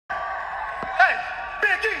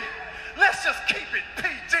Biggie, let's just keep it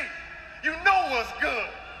PG. You know what's good.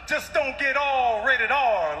 Just don't get all rated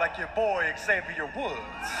R like your boy Xavier Woods.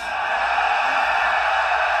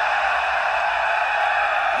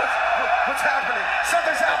 What's happening?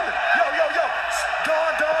 Something's happening. Yo.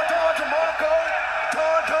 Don, DeMarco.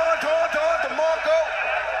 Don, DeMarco.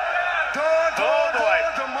 Don,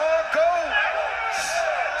 DeMarco.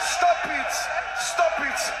 Stop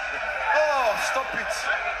it. Oh, stop it.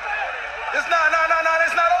 It's not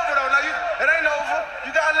over though. Now it ain't over.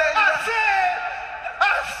 You gotta let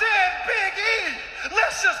I said Big E.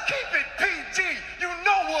 Let's just keep it PG. You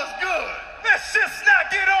know what's good. Let's just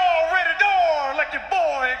not get all rated R like your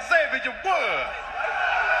boy Xavier Woods.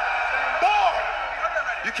 Boy,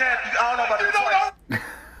 you can't. I don't know about that twice.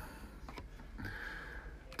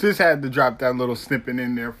 Just had to drop that little snippet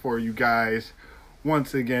in there for you guys.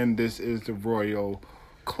 Once again, this is the Royal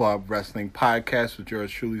Club Wrestling Podcast with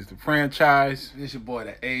yours truly, the franchise. It's your boy,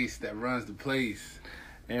 the Ace, that runs the place.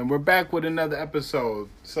 And we're back with another episode.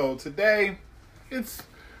 So today, it's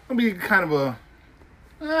going to be kind of a,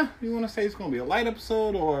 you want to say it's going to be a light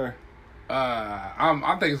episode or?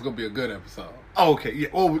 I think it's going to be a good episode. Oh, okay. Yeah.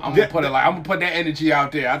 Well, I'm gonna put that energy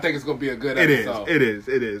out there. I think it's gonna be a good episode. It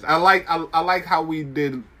is. I like how we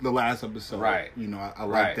did the last episode. Right. You know, I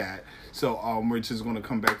like that. So we're just gonna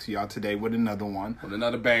come back to y'all today with another one. With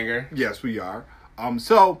another banger. Yes, we are.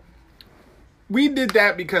 So we did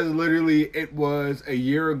that because literally it was a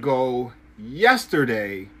year ago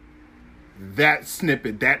yesterday that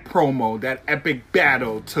snippet, that promo, that epic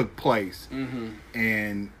battle took place. Mm-hmm.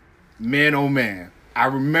 And man, oh man. I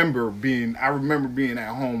remember being at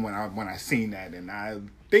home when I seen that, and I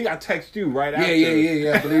think I texted you right after.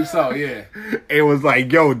 Yeah. I believe so. Yeah. It was like,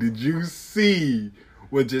 yo, did you see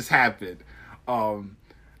what just happened? That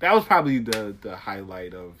was probably the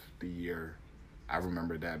highlight of the year. I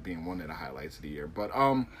remember that being one of the highlights of the year. But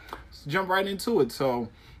let's jump right into it. So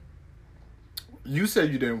you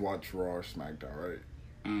said you didn't watch Raw or SmackDown, right?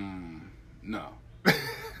 No.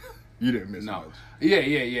 You didn't miss much. Yeah.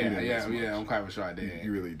 I'm quite sure I did.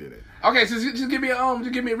 You really did it. Okay, so just give me a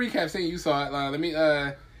recap. Saying you saw it. Let me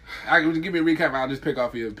just give me a recap. I'll just pick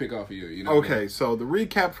off you. You know. Okay, so the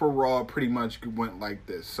recap for Raw pretty much went like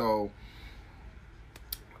this. So,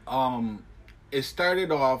 it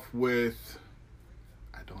started off with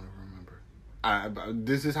I don't even remember.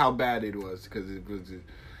 This is how bad it was because it was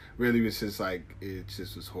just like it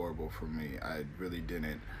just was horrible for me. I really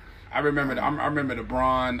didn't. I remember the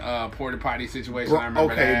Braun porta potty situation. I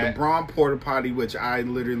remember that. The Braun porta potty, which I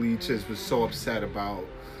literally just was so upset about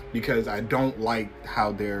because I don't like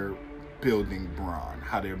how they're building Braun,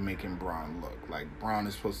 how they're making Braun look. Like Braun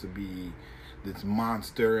is supposed to be this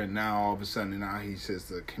monster, and now all of a sudden he's just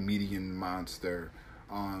a comedian monster.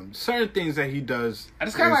 Certain things that he does. I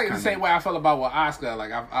just kind of like the same way I felt about with Asuka.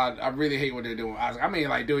 Like I really hate what they're doing with Asuka. I mean,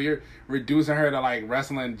 like, dude, you're reducing her to like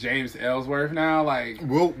wrestling James Ellsworth now. Like,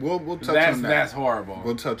 we'll touch on that. That's horrible.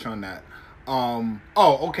 We'll touch on that.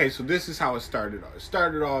 Okay. So this is how it started off. It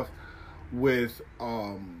started off with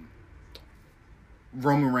Roman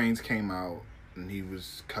Reigns came out and he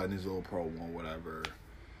was cutting his little promo, whatever,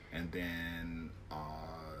 and then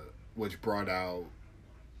which brought out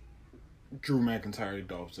Drew McIntyre,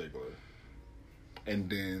 Dolph Ziggler, and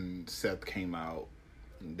then Seth came out.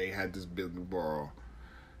 And they had this big brawl.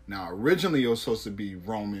 Now, originally it was supposed to be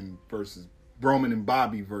Roman and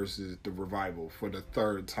Bobby versus the Revival for the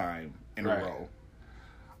third time in a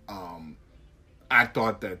row. I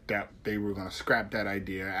thought that they were gonna scrap that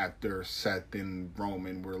idea after Seth and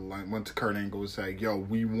Roman went to Kurt Angle and was like, "Yo,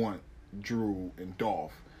 we want Drew and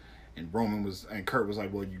Dolph," and Kurt was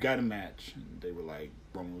like, "Well, you got a match," and they were like.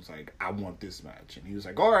 Roman was like, I want this match. And he was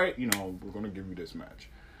like, all right, we're going to give you this match.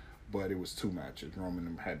 But it was two matches.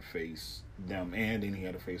 Roman had to face them, and then he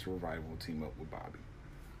had to face Revival team up with Bobby.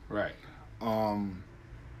 Right.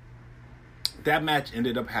 That match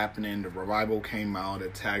ended up happening. The Revival came out,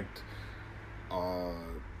 attacked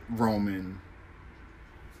Roman.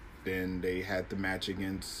 Then they had the match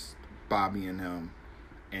against Bobby and him.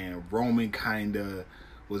 And Roman kind of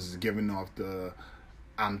was giving off the,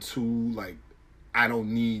 I'm too, like, I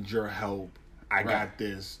don't need your help. I got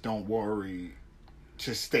this. Don't worry.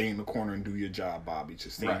 Just stay in the corner and do your job, Bobby.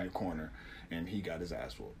 Just stay in your corner. And he got his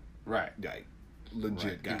ass whooped. Right. Like,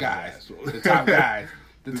 legit got his ass whooped. The top guys.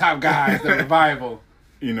 The top guys, the Revival.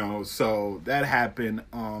 So that happened.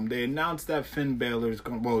 They announced that Finn Balor's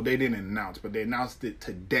going... Well, they didn't announce, but they announced it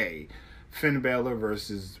today. Finn Balor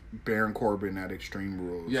versus Baron Corbin at Extreme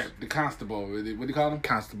Rules. Yeah, the Constable. What do you call him?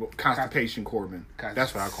 Constipation Corbin.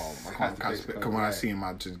 That's what I call him. I call him Constipation. Because when I see him,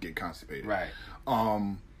 I just get constipated. Right.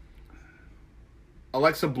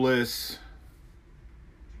 Alexa Bliss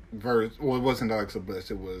versus, well, it wasn't Alexa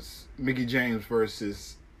Bliss. It was Mickie James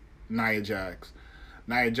versus Nia Jax.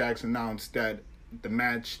 Nia Jax announced that the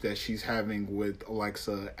match that she's having with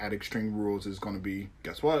Alexa at Extreme Rules is going to be,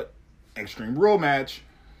 guess what? Extreme Rule match.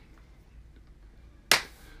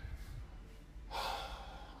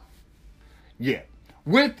 Yeah.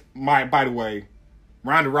 By the way,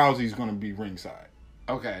 Ronda Rousey's going to be ringside.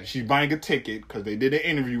 Okay. She's buying a ticket because they did an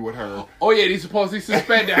interview with her. Oh yeah, they supposedly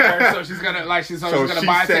suspended her, so she's gonna she's gonna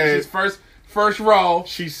buy a ticket. She's first row.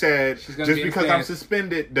 She said, just because I'm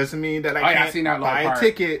suspended doesn't mean that I can't buy a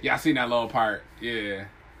ticket. Yeah, I seen that little part. Yeah.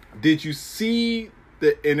 Did you see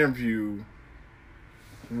the interview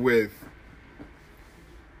with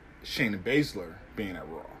Shayna Baszler being at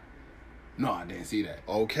Raw? No, I didn't see that.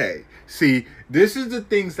 Okay. See, this is the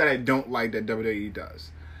things that I don't like that WWE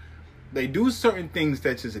does. They do certain things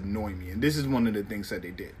that just annoy me, and this is one of the things that they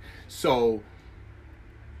did. So,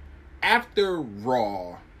 after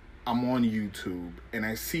Raw, I'm on YouTube, and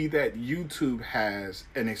I see that YouTube has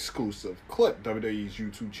an exclusive clip. WWE's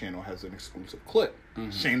YouTube channel has an exclusive clip. Mm-hmm.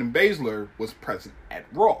 Shayna Baszler was present at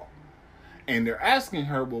Raw. And they're asking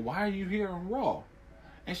her, well, why are you here on Raw?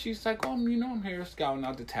 And she's like, oh, I'm here scouting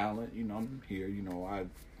out the talent. I'm here,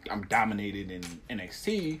 I'm dominated in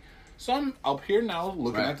NXT. So I'm up here now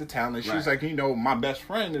looking at the talent. She's like, my best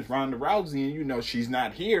friend is Ronda Rousey, and she's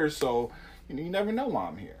not here, so you never know why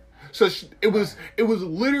I'm here. So it was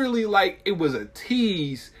literally like it was a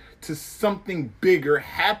tease to something bigger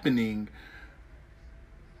happening,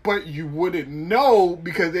 but you wouldn't know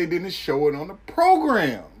because they didn't show it on the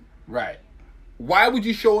program. Right. Why would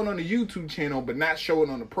you show it on the YouTube channel but not show it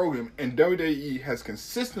on the program? And WWE has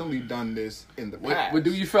consistently done this in the past. But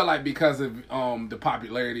do you feel like because of the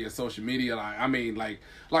popularity of social media, like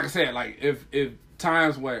I said, like if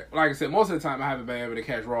times where, like I said, most of the time I haven't been able to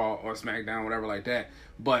catch Raw or SmackDown, whatever like that,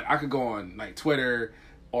 but I could go on like Twitter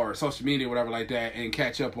or social media, whatever like that, and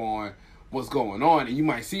catch up on what's going on, and you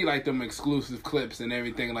might see like them exclusive clips and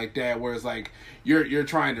everything like that, where it's like you're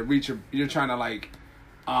trying to like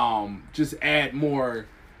just add more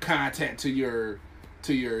content to your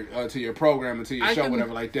program and to your show,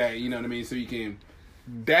 whatever like that. You know what I mean? So you can.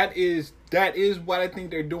 That is what I think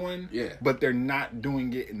they're doing. Yeah. But they're not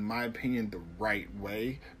doing it, in my opinion, the right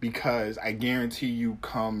way, because I guarantee you,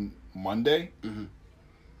 come Monday,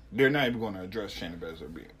 they're not even going to address Shayna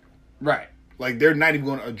Baszler being right. Like, they're not even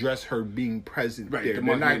going to address her being present there.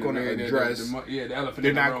 They're not going to address. The elephant.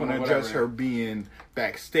 They're not going to address her being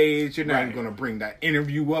backstage. They're not even going to bring that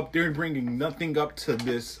interview up. They're bringing nothing up to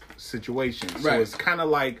this situation. So it's kind of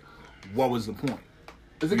like, what was the point?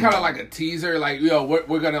 Is it kind of like a teaser? Like,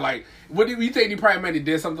 we're going to like, what do you think they probably maybe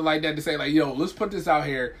did something like that to say like, let's put this out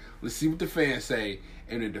here. Let's see what the fans say.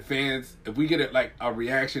 And if the fans, if we get a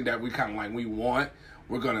reaction that we kind of like, we want,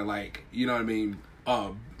 we're going to like, you know what I mean?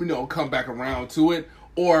 Come back around to it,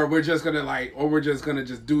 or we're just gonna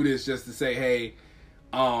just do this just to say, hey,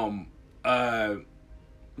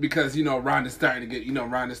 because Ronda's starting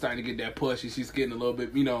to get that push, and she's getting a little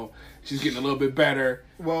bit better.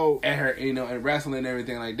 Well, at her, at wrestling and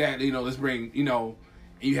everything like that. Let's bring,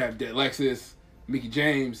 you have that Lexis, Mickie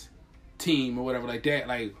James team or whatever like that,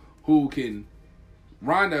 like who can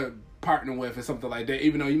Ronda partner with or something like that,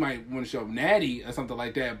 even though you might want to show up Natty or something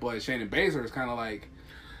like that, but Shayna Baszler is kind of like...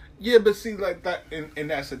 Yeah, but see, like that, and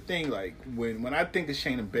that's the thing, like, when I think of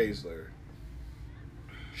Shayna Baszler,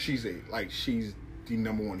 she's the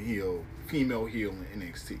number one female heel in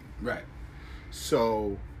NXT. Right.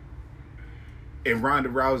 So, and Ronda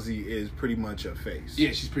Rousey is pretty much a face.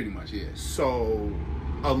 Yeah, she's pretty much, yeah. So,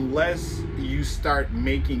 unless you start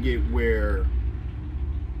making it where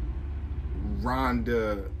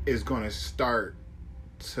Ronda is going to start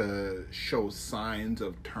to show signs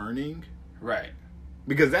of turning. Right.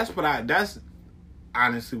 Because that's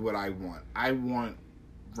honestly what I want. I want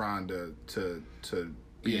Ronda to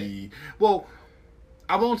be... Well,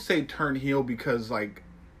 I won't say turn heel because, like,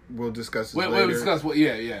 we'll discuss this later. We'll discuss what...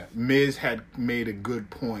 Yeah. Miz had made a good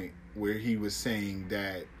point where he was saying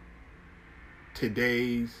that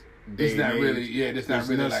today's... It's not really, it's not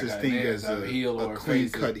really like a heel or a clean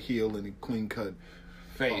face. cut heel and a clean cut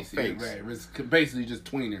face. face. Yeah, right. It's basically just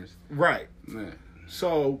tweeners. Right. Yeah.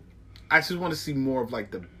 So I just want to see more of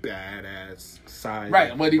like the badass side.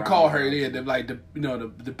 Right. What he called her,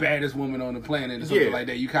 the baddest woman on the planet or something like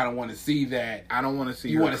that. You kind of want to see that. I don't want to see.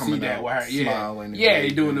 You want to see that with her, smiling. Yeah,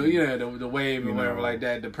 doing the wave and whatever like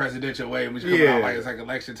that, the presidential wave, which comes out like it's like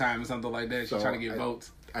election time or something like that. She's trying to get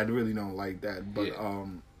votes. I really don't like that, but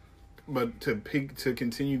But to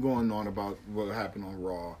continue going on about what happened on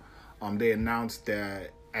Raw, they announced that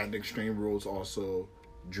at Extreme Rules also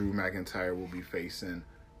Drew McIntyre will be facing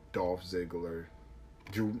Dolph Ziggler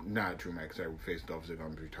Drew McIntyre will face Dolph Ziggler.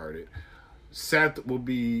 I'm retarded. Seth will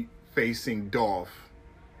be facing Dolph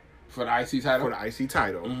for the IC title.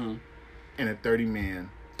 Mm-hmm. In a 30-minute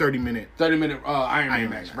Iron Man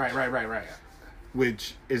match. Right.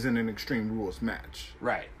 Which isn't an Extreme Rules match.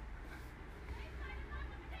 Right.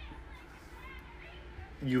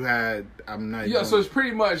 You had so it's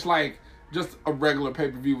pretty much like just a regular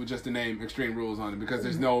pay-per-view with just the name Extreme Rules on it because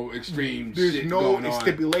there's no extreme shit going on.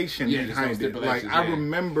 Stipulation behind it. Like I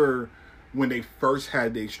remember when they first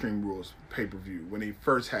had the Extreme Rules pay-per-view, when they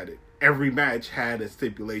first had it, every match had a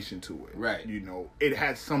stipulation to it. Right. You know, it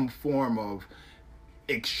had some form of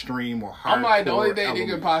extreme or hardcore. I'm like, the only thing they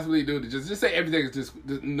could possibly do to just say everything is just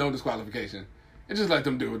no disqualification. And just let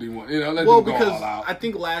them do what they want. You know, let them go all out. I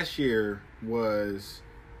think last year was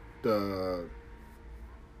the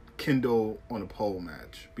Kendall on a pole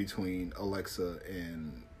match between Alexa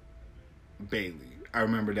and Bayley. I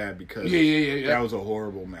remember that because that was a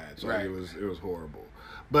horrible match. Like, right. It was horrible.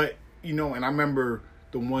 But, you know, and I remember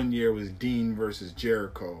the one year was Dean versus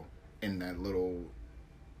Jericho in that little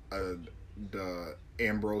the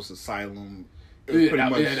Ambrose Asylum.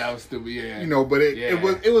 That was stupid. Yeah, you know, but it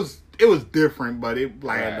was different, but it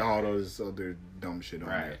had all those other dumb shit on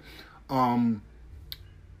there.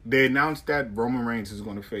 They announced that Roman Reigns is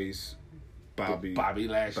going to face Bobby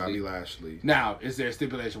Lashley. Now, is there a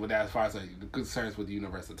stipulation with that as far as the concerns with the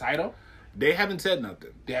Universal title? They haven't said nothing.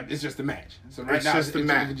 It's just a match. So right now, it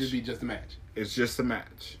can just be just a match. It's just a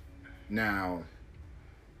match. Now,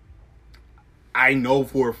 I know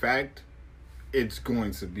for a fact this is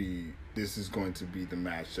going to be the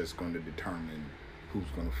match that's going to determine who's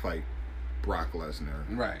going to fight Brock Lesnar.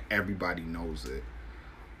 Right. Everybody knows it.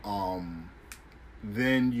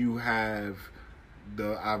 Then you have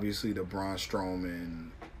obviously the Braun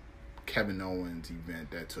Strowman, Kevin Owens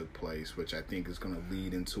event that took place, which I think is going to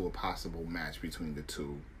lead into a possible match between the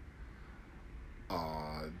two.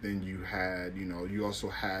 Then you also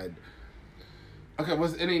had. Okay,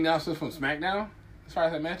 was any announcements from SmackDown as far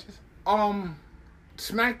as that matches?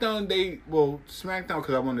 SmackDown,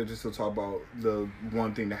 because I wanted just to talk about the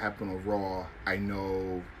one thing that happened on Raw. I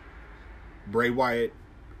know Bray Wyatt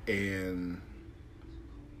and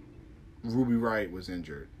Ruby Riott was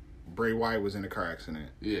injured. Bray Wyatt was in a car accident.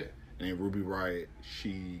 Yeah. And then Ruby Riott,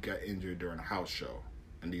 she got injured during a house show.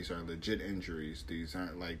 And these are legit injuries. These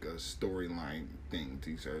aren't like a storyline thing.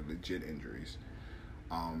 These are legit injuries.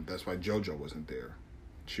 That's why JoJo wasn't there.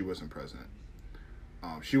 She wasn't present.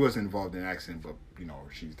 She wasn't involved in an accident, but, you know,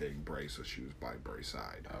 she's dating Bray, so she was by Bray's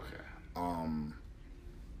side. Okay.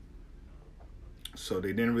 So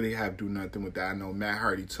they didn't really do nothing with that. I know Matt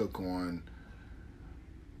Hardy took on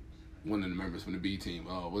one of the members from the B team.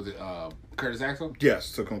 Was it Curtis Axel?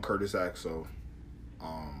 Yes, took on Curtis Axel.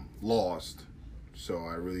 Lost. So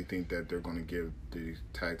I really think that they're going to give the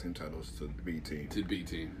tag team titles to the B team.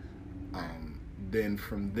 Then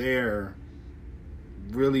from there,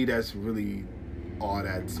 really, that's really all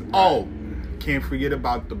that's. Oh, can't forget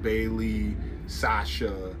about the Bayley,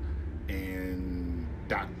 Sasha, and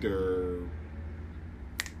Dr.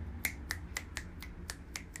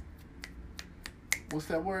 What's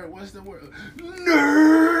the word?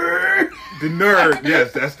 Nerd! The nerd.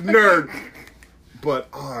 Yes, that's the nerd. But,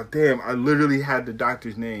 oh, damn, I literally had the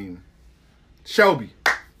doctor's name. Shelby.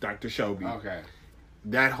 Dr. Shelby. Okay.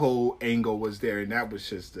 That whole angle was there, and that was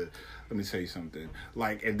just let me tell you something.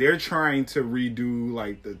 Like, and they're trying to redo,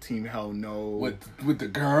 like, the Team Hell No. With the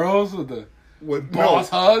girls? With boss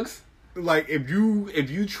hugs? Like, if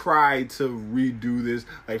you try to redo this,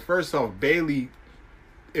 like, first off, Bayley,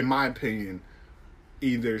 in my opinion,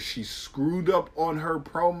 either she screwed up on her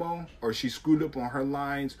promo, or she screwed up on her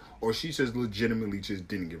lines, or she just legitimately just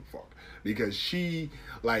didn't give a fuck. Because she,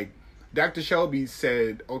 like, Dr. Shelby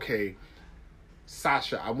said, okay,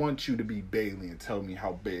 Sasha, I want you to be Bayley and tell me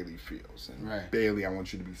how Bayley feels. And right. Bayley, I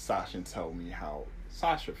want you to be Sasha and tell me how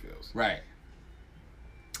Sasha feels. Right.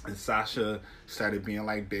 And Sasha started being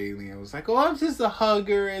like Bayley and was like, oh, I'm just a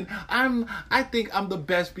hugger, and I think I'm the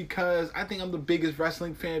best because I think I'm the biggest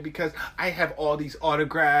wrestling fan because I have all these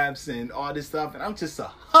autographs and all this stuff, and I'm just a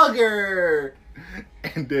hugger.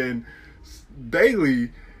 And then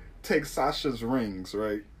Bayley takes Sasha's rings,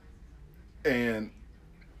 right? And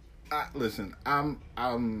listen, I'm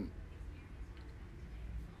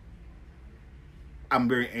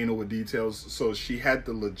very anal with details. So she had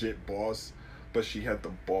the legit boss, but she had the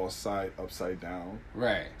boss side upside down.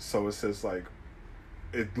 Right. So it says, like,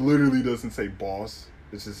 it literally doesn't say boss.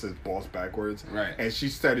 It just says boss backwards. Right. And she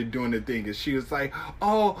started doing the thing, and she was like,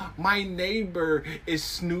 "Oh, my neighbor is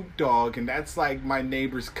Snoop Dogg, and that's like my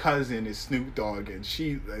neighbor's cousin is Snoop Dogg." And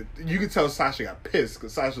she, you could tell Sasha got pissed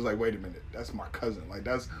because Sasha was like, "Wait a minute, that's my cousin. Like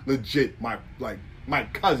that's legit my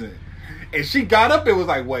cousin." And she got up and was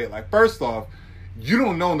like, "Wait, like first off, you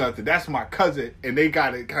don't know nothing. That's my cousin." And they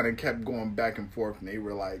got it, kind of kept going back and forth, and they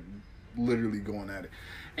were like literally going at it.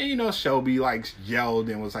 And you know, Shelby like yelled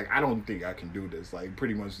and was like, "I don't think I can do this." Like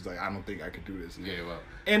pretty much was like, "I don't think I could do this." Yeah, well,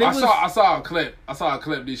 and I saw a clip.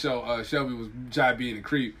 They show Shelby was trying being a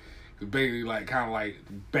creep. Cause Bailey like kind of like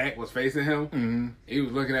back was facing him. Mm-hmm. He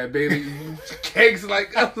was looking at Bailey. Cakes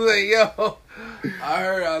like I was like, "Yo,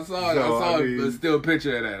 I saw a still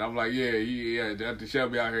picture of that." I'm like, yeah.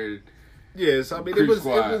 Shelby out here. Yeah, so I mean, it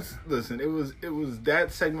was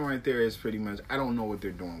that segment right there is pretty much, I don't know what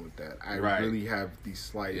they're doing with that. I really have the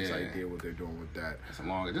slightest idea what they're doing with that. It's a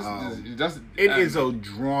long, it is a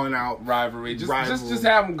drawn out rivalry. Just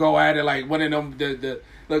have them go at it like one of them.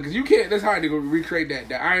 Look, cause you can't. It's hard to go recreate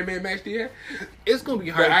the Iron Man match there. It's gonna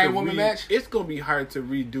be hard. The Iron Woman match. It's gonna be hard to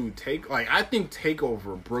redo. I think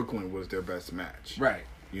Takeover Brooklyn was their best match. Right.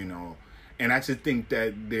 You know, and I just think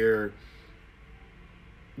that they're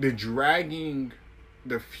dragging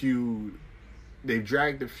the feud. They've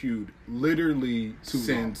dragged the feud literally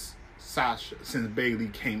since Bailey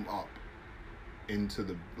came up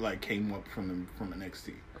into came up from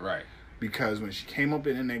NXT. Right. Because when she came up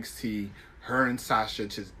in NXT, her and Sasha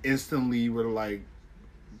just instantly were like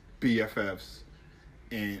BFFs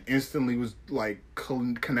and instantly was like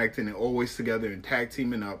connecting and always together and tag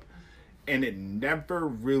teaming up. And it never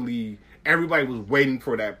really, everybody was waiting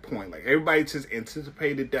for that point. Like everybody just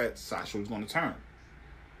anticipated that Sasha was going to turn.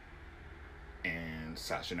 And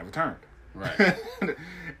Sasha never turned. Right.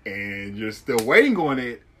 And you're still waiting on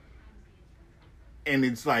it. And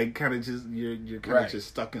it's like kind of just, you're kind of just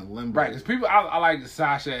stuck in limbo. Right, because people, I like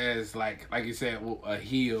Sasha as like you said, a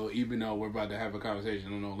heel, even though we're about to have a conversation,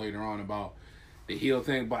 I don't know, later on about the heel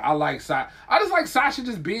thing, but I just like Sasha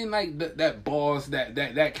just being like that boss, that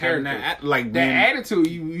character, that attitude.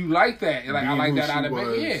 You like that? Like I like that out of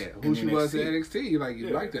it. Yeah, who she was in NXT. Like you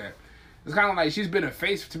like that. It's kind of like she's been a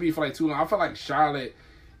face to me for like too long. I feel like Charlotte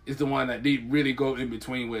is the one that they really go in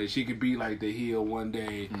between, where she could be like the heel one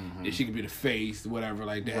day, and she could be the face, whatever,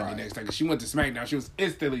 like that. The next time, cause she went to SmackDown, she was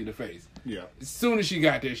instantly the face. Yeah. As soon as she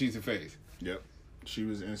got there, she's the face. Yep. She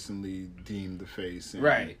was instantly deemed the face. And,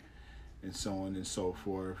 right. And so on and so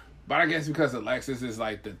forth. But I guess because Alexis is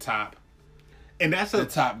like the top, and that's the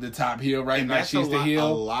top heel, right? And like she's the heel. A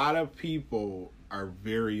lot of people are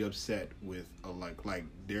very upset with like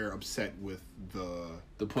they're upset with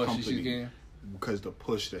the push that she's getting, because the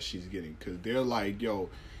push that she's getting, because they're like, yo,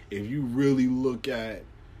 if you really look at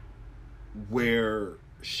where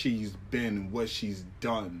she's been and what she's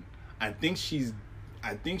done, I think she's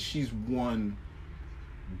won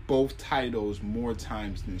both titles more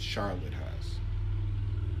times than Charlotte has.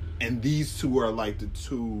 And these two are like the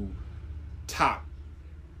two top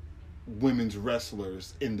women's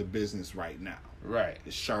wrestlers in the business right now. Right.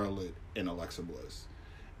 It's Charlotte and Alexa Bliss.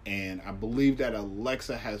 And I believe that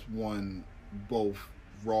Alexa has won both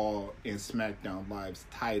Raw and SmackDown Live's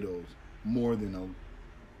titles more than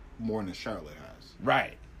Charlotte has.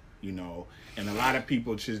 Right. You know, and a lot of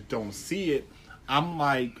people just don't see it. I'm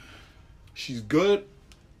like, she's good.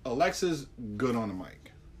 Alexa's good on the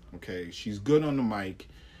mic. Okay? She's good on the mic.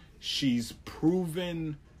 She's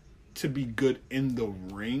proven to be good in the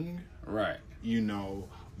ring. Right. You know,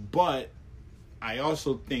 but I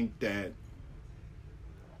also think that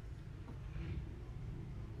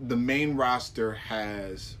the main roster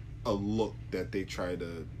has a look that they try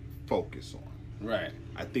to focus on. Right.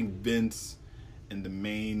 I think Vince and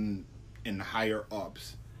the higher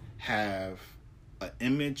ups have an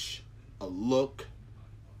image, a look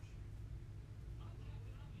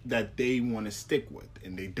that they want to stick with,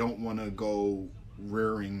 and they don't want to go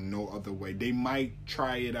rearing no other way. They might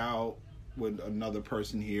try it out with another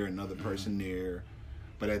person here, another person there,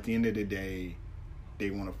 but at the end of the day, they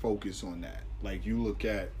want to focus on that. Like, you look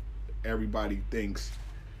at, everybody thinks,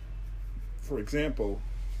 for example,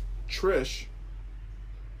 Trish,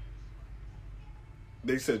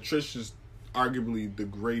 they said Trish is arguably the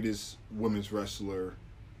greatest women's wrestler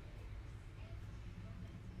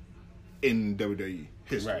in WWE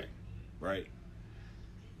history. Right?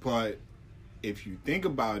 But if you think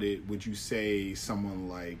about it, would you say someone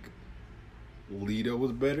like Lita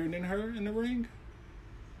was better than her in the ring?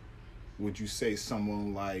 Would you say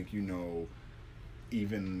someone like, you know,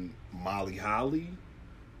 even Molly Holly?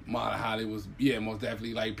 Molly Holly was, most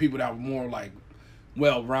definitely, like, people that were more, like,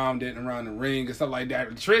 well-rounded around the ring and stuff like that.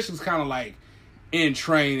 Trish was kind of like, in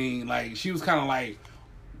training. Like, she was kind of like,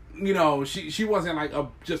 you know, she wasn't like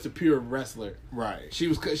just a pure wrestler. Right.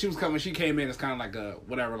 She came in as kind of like a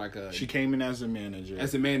whatever, like a. She came in as a manager.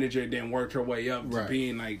 Then worked her way up to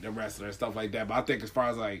being like the wrestler and stuff like that. But I think as far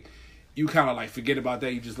as like, you kind of like forget about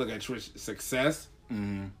that. You just look at Trish's success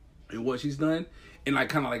and what she's done, and like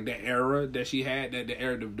kind of like the era that she had, that the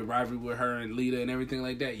era, the rivalry with her and Lita and everything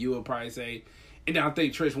like that. You would probably say. And then I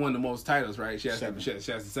think Trish won the most titles, right? She has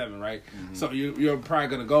 7, right? Mm-hmm. So you're probably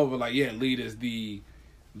gonna go over like, yeah, Lita's the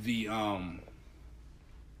I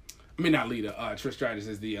mean, not Lita. Trish Stratus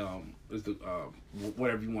is the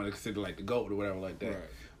whatever you want to consider like the GOAT or whatever like that. Right.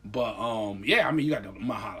 But yeah, I mean, you got the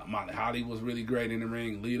Molly Holly was really great in the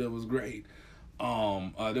ring. Lita was great. There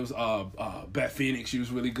was Beth Phoenix. She was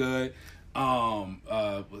really good. Trying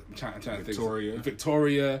to think.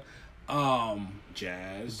 Victoria.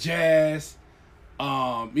 Jazz.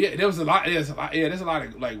 Yeah, there's a lot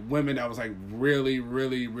of like women that was like really,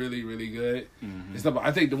 really, really, really good and stuff. But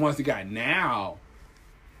I think the ones that got now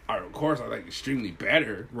are, of course, like extremely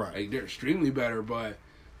better. Right. Like they're extremely better, but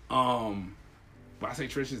I say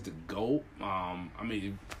Trish is the GOAT. I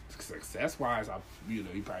mean, success wise, you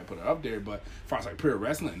probably put her up there, but as far as like pure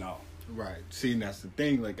wrestling, no. Right. See, and that's the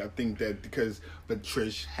thing. Like, I think that but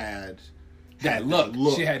Trish had that look.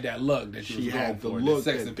 She had that look that she had the for, look,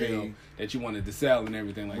 the sex appeal that you wanted to sell and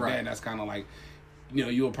everything like that. And that's kind of like,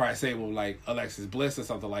 you would probably say, well, like Alexis Bliss or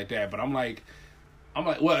something like that. But I'm like,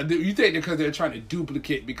 well, do you think because they're trying to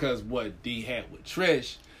duplicate because what they had with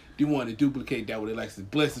Trish, do you want to duplicate that with Alexis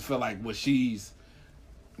Bliss and feel like what she's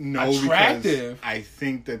attractive? I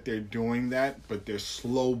think that they're doing that, but they're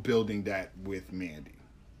slow building that with Mandy.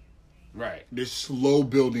 Right. They're slow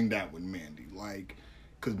building that with Mandy, like.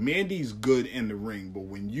 Because Mandy's good in the ring, but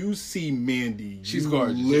when you see Mandy, she's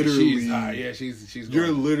gorgeous. Literally, she's hot. Yeah, she's gorgeous.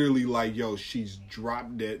 You're literally like, yo, she's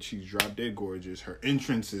drop dead. She's drop dead gorgeous. Her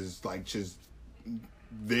entrance is like just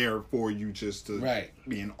there for you just to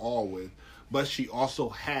be in awe with. But she also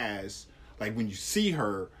has, like, when you see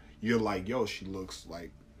her, you're like, yo, she looks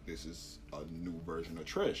like this is a new version of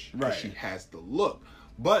Trish. Right. She has the look.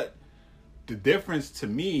 But the difference to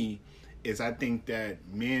me is I think that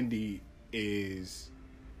Mandy is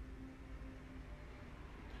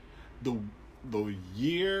the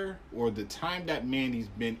year or the time that Mandy's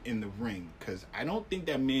been in the ring, because I don't think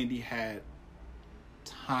that Mandy had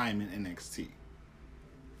time in NXT.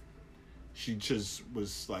 She just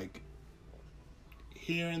was like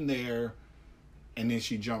here and there, and then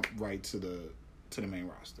she jumped right to the main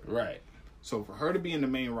roster. Right. So for her to be in the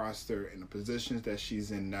main roster in the positions that she's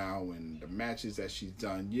in now and the matches that she's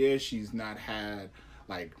done, yeah, she's not had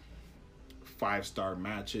like 5-star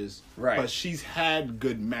matches, right? But she's had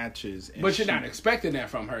good matches. But you're not expecting that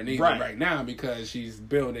from her neither right now because she's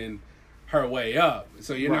building her way up.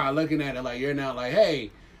 So you're not looking at it like you're not like,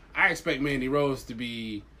 hey, I expect Mandy Rose to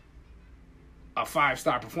be a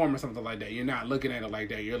 5-star performer, something like that. You're not looking at it like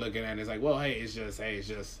that. You're looking at it as like, well, it's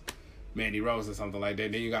just Mandy Rose or something like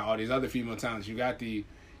that. Then you got all these other female talents. You got the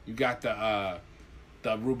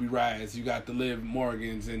Ruby Riotts. You got the Liv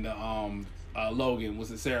Morgans and the Logan.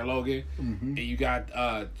 Was it Sarah Logan? Mm-hmm. And you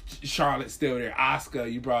got Charlotte still there.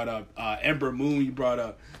 Asuka you brought up. Ember Moon you brought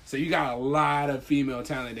up. So you got a lot of female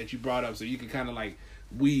talent that you brought up. So you can kind of like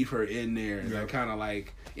weave her in there. Yep. Kind of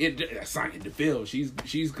like Sonya Deville. She's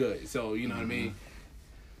good. So you know what I mean.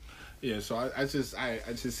 Yeah. So I just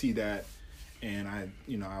see that, and I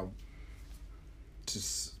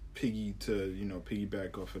just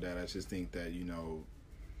piggyback off of that. I just think that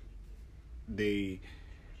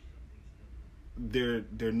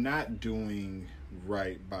they're not doing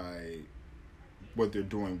right by what they're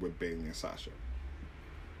doing with Bayley and Sasha.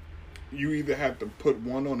 You either have to put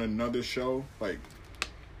one on another show, like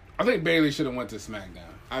I think Bayley should have went to SmackDown.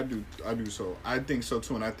 I do so. I think so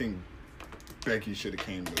too, and I think Becky should have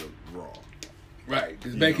came to Raw. Right,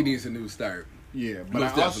 because Becky needs a new start. Yeah, but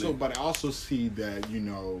I also see that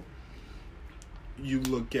you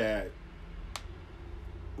look at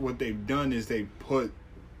what they've done is they put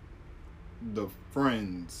the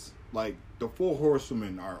friends, like the 4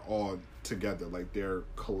 horsewomen are all together, like they're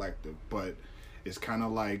collective, but it's kind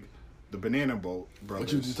of like the Banana Boat brothers.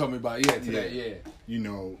 What you just told me about, today.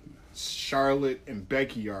 Charlotte and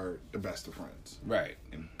Becky are the best of friends. Right.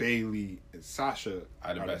 And Bayley and Sasha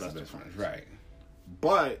are the best of friends. Right.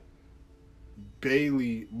 But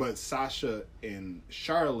Sasha and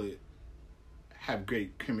Charlotte have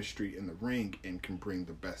great chemistry in the ring and can bring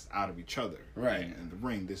the best out of each other. Right. In the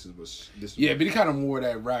ring, this is but he kind of wore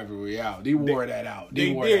that rivalry out. They wore that out.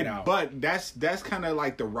 They wore did, that out. But that's kind of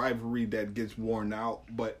like the rivalry that gets worn out.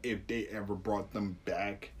 But if they ever brought them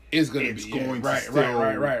back it's going to it's be going to right, still,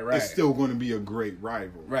 right. It's still going to be a great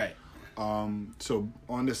rival. Right. So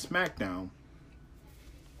on the SmackDown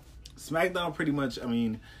pretty much, I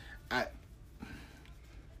mean,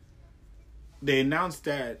 they announced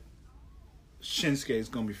that Shinsuke is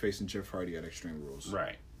going to be facing Jeff Hardy at Extreme Rules.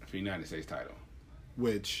 Right. For the United States title.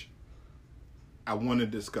 Which I want to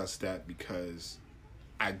discuss that because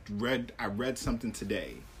I read something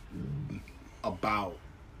today about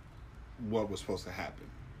what was supposed to happen.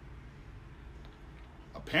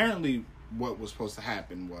 Apparently, what was supposed to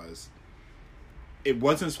happen was it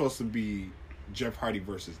wasn't supposed to be Jeff Hardy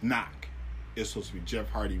versus Knock. It's supposed to be Jeff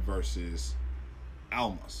Hardy versus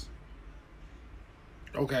Almas.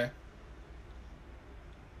 Okay.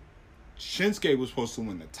 Shinsuke was supposed to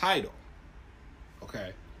win the title.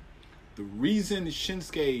 Okay. The reason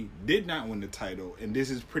Shinsuke did not win the title, and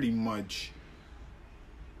this is pretty much,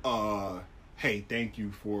 hey, thank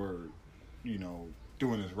you for,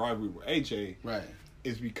 doing this rivalry with AJ. Right.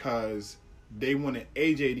 Is because they wanted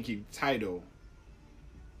AJ to keep the title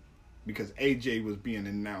because AJ was being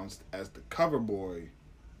announced as the cover boy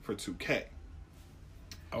for 2K.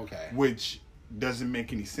 Okay. Which doesn't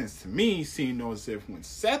make any sense to me, seeing as if when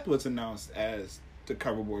Seth was announced as the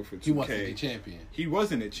cover boy for 2K, he wasn't a champion. He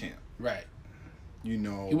wasn't a champ. Right. He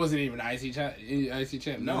wasn't even IC champ.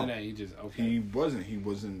 No, he just okay. He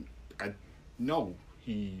wasn't. No,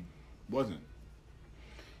 he wasn't.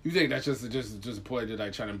 You think that's just a ploy to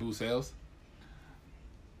like trying to boost sales?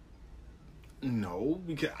 No,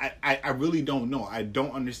 because I really don't know. I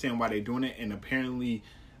don't understand why they're doing it, and apparently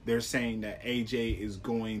they're saying that AJ is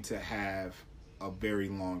going to have a very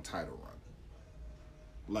long title run.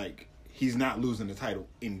 Like, he's not losing the title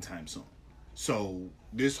anytime soon. So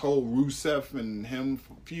this whole Rusev and him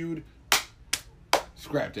feud,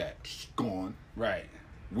 scrap that. Gone. Right.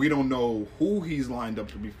 We don't know who he's lined up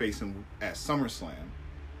to be facing at SummerSlam.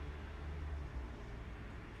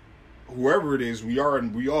 Whoever it is, we already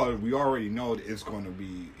know that he's going to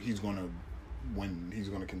win. He's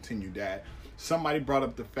going to continue that. Somebody brought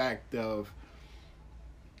up the fact of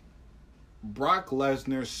Brock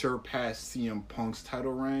Lesnar surpassed CM Punk's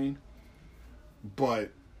title reign, but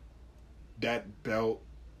that belt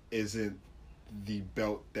isn't the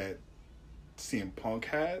belt that CM Punk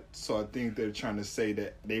had. So I think they're trying to say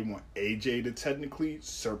that they want AJ to technically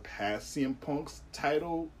surpass CM Punk's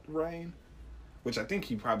title reign, which I think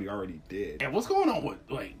he probably already did. And what's going on with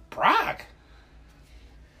Brock?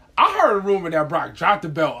 I heard a rumor that Brock dropped the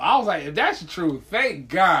belt. I was like, if that's the truth, thank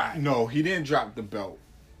God. No, he didn't drop the belt.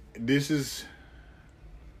 This is,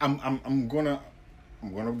 I'm gonna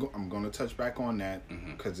touch back on that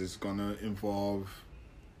because it's gonna involve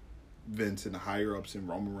Vince and the higher ups and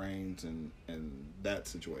Roman Reigns and that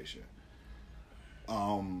situation.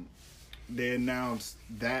 They announced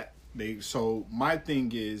that so my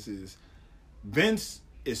thing is Vince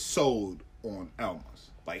is sold on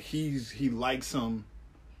Almas. Like he likes him.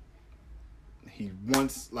 He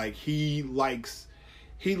wants he likes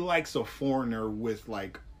a foreigner with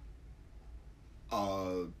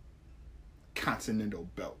a continental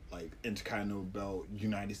belt, like Intercontinental belt,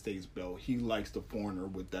 United States belt. He likes the foreigner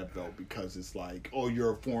with that belt because it's like, oh,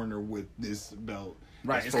 you're a foreigner with this belt.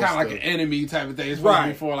 Right. It's kind of like an enemy type of thing. It's supposed to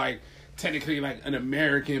be for technically an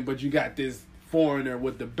American, but you got this foreigner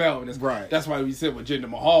with the belt. And right. That's why we said with Jinder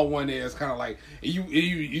Mahal one day, it's kind of like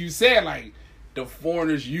you said the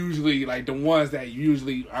foreigners usually the ones that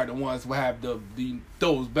usually are the ones who have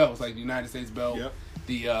those belts, like the United States belt, yep.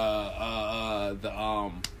 the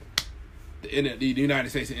United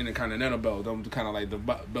States Intercontinental belt. Them kind of like the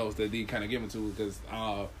belts that they kind of given to because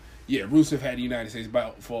Rusev had the United States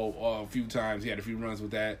belt for a few times. He had a few runs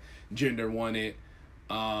with that. Jinder won it.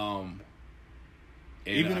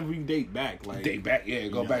 Even if we date back, go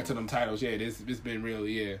back to them titles. Yeah, it's been real.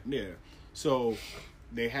 Yeah. So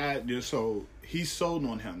so he's sold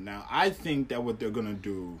on him. Now I think that what they're gonna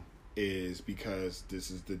do is, because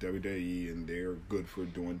this is the WWE and they're good for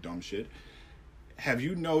doing dumb shit. Have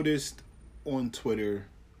you noticed on Twitter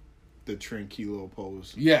the Tranquilo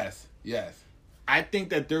post? Yes. I think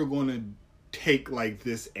that they're going to take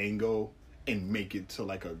this angle and make it to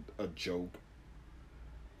a joke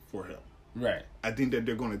for him. Right. I think that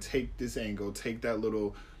they're going to take this angle, take that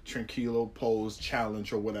little Tranquilo pose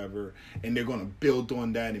challenge or whatever, and they're going to build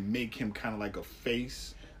on that and make him kind of like a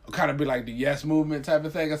face. Kind of be like the Yes Movement type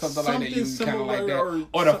of thing or something like that. You kind of like that.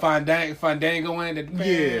 Or the Fandango in the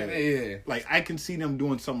Yeah. I can see them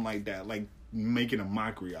doing something like that, making a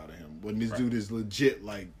mockery out of him when this dude is legit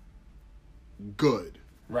good.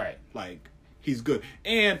 Right. He's good.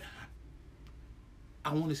 And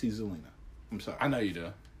I want to see Zelina. I'm sorry. I know you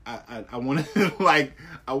do. I want to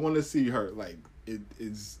I want to see her.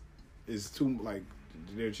 It's too like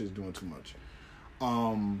they're just doing too much.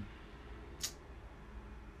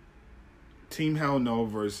 Team Hell No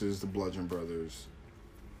versus the Bludgeon Brothers.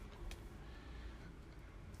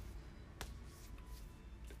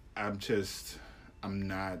 I'm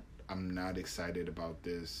not excited about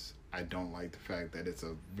this. I don't like the fact that it's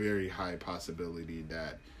a very high possibility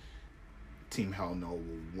that Team Hell No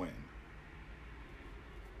will win.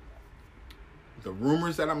 The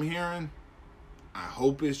rumors that I'm hearing, I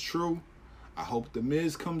hope it's true. I hope The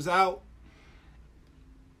Miz comes out,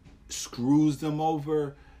 screws them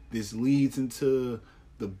over. This leads into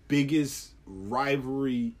the biggest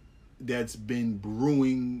rivalry that's been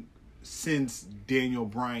brewing since Daniel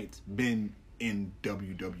Bryan's been in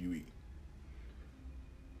WWE.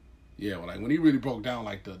 Yeah, well, like when he really broke down the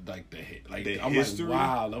I'm history. like,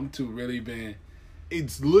 wow, them two really been.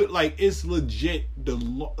 It's legit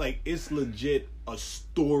a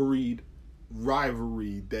storied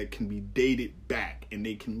rivalry that can be dated back, and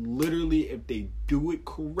they can literally, if they do it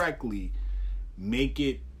correctly, make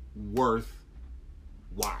it worthwhile.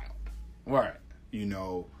 Right. You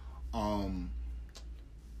know, they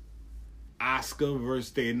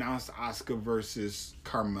announced Asuka versus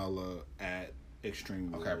Carmella at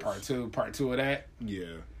Extreme Rules. Okay, part two of that.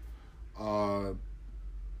 Yeah. Other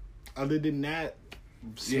than that,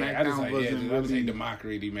 SmackDown wasn't I just hate really the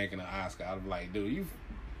mockery they making of Asuka. I'm like, dude, you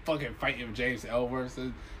fucking fighting with James Ellsworth.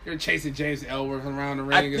 You're chasing James Ellsworth around the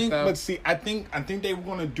ring and stuff. But see, I think they were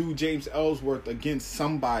gonna do James Ellsworth against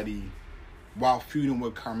somebody while feuding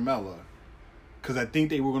with Carmella. Because I think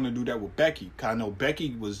they were going to do that with Becky. Because I know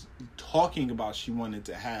Becky was talking about she wanted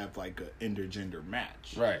to have like an intergender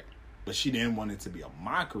match. Right. But she didn't want it to be a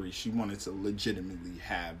mockery. She wanted to legitimately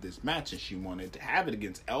have this match. And she wanted to have it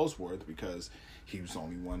against Ellsworth because he was the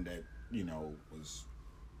only one that, you know, was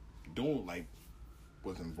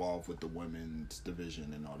involved with the women's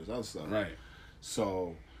division and all this other stuff. Right.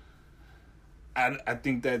 So, I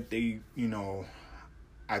think that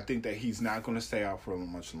I think that he's not going to stay out for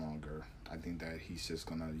much longer. I think that he's just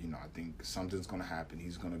gonna, I think something's gonna happen.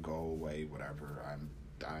 He's gonna go away, whatever.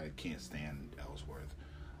 I can't stand Ellsworth.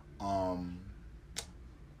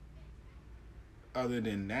 Other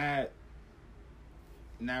than that,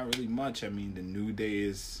 not really much. I mean, the New Day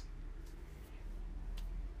is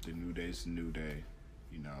the New Day.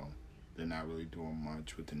 You know, they're not really doing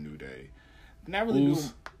much with the New Day. They're not really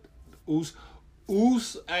doing.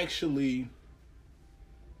 Uso actually.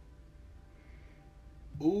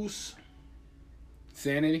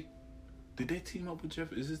 Sanity. Did they team up with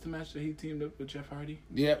Jeff? Is this the match that he teamed up with Jeff Hardy?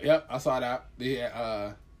 Yep. I saw that.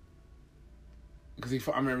 Because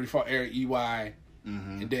I remember he fought Eric EY,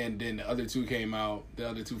 and then the other two came out. The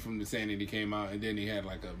other two from the Sanity came out, and then he had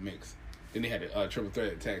like a mix. Then they had a triple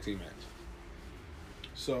threat tag team match.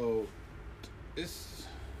 So,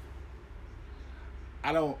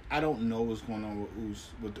 I don't know what's going on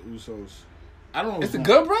with the Usos. I don't know. It's the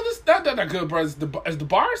Good Brothers. Not the Good Brothers. Is the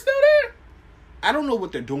bar still there? I don't know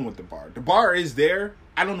what they're doing with the bar. The bar is there.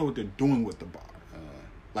 I don't know what they're doing with the bar.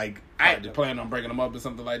 They're planning on breaking them up or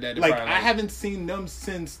something like that. I haven't seen them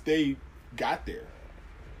since they got there.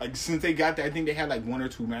 Like, since they got there, I think they had like 1 or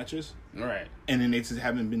 2 matches. Right. And then they just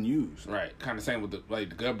haven't been used. Right. Kind of same with the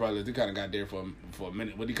Good Brothers. They kind of got there for a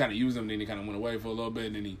minute. But he kind of used them, then he kind of went away for a little bit,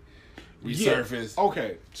 and then he resurfaced. Yeah.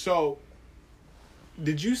 Okay. So,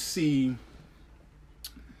 did you see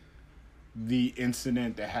the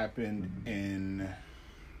incident that happened in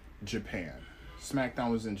Japan? SmackDown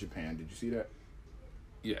was in Japan. Did you see that?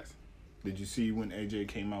 Yes. Did you see when AJ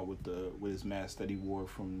came out with his mask that he wore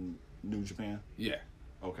from New Japan? Yeah.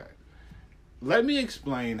 Okay. Let me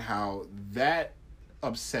explain how that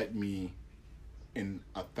upset me in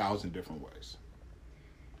 1,000 different ways.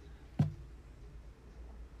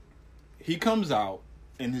 He comes out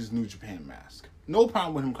in his New Japan mask. No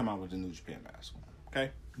problem with him coming out with the New Japan mask on.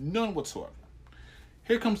 Okay? None whatsoever.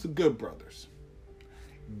 Here comes the Good Brothers.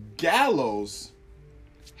 Gallows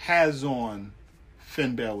has on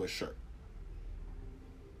Finn Balor's shirt.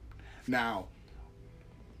 Now,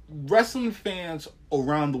 wrestling fans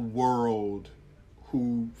around the world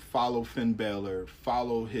who follow Finn Balor,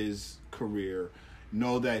 follow his career,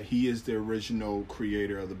 know that he is the original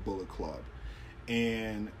creator of the Bullet Club.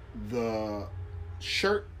 And the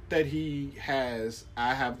shirt that he has,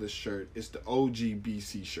 I have the shirt, it's the OG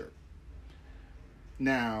BC shirt.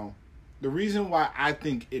 Now, the reason why I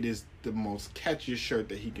think it is the most catchiest shirt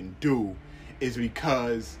that he can do is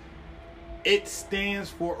because it stands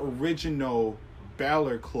for original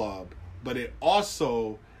Balor Club, but it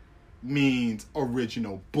also means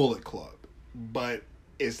original Bullet Club. But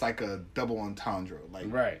it's like a double entendre.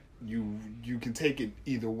 Like, right. You can take it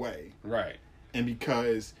either way. Right. And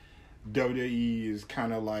because WWE is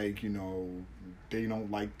kind of like, you know, they don't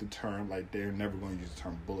like the term, like they're never going to use the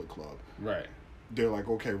term Bullet Club. Right. They're like,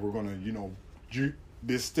 okay, we're going to, you know,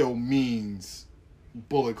 this still means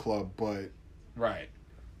Bullet Club, but right.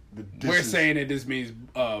 We're saying that this means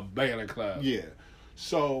Baylor Club. Yeah.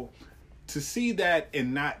 So to see that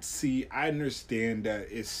and not see, I understand that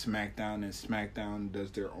it's SmackDown and SmackDown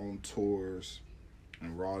does their own tours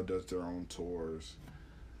and Raw does their own tours.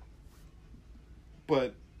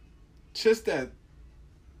 But just that,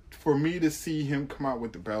 for me to see him come out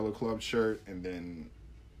with the Baylor Club shirt and then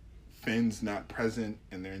Finn's not present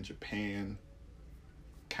and they're in Japan,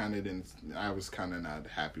 I was kind of not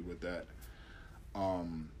happy with that.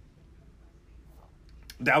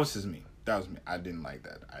 That was just me. That was me. I didn't like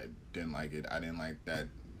that. I didn't like it. I didn't like that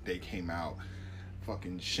they came out.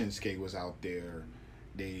 Fucking Shinsuke was out there.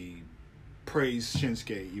 They praised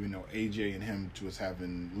Shinsuke, even though AJ and him was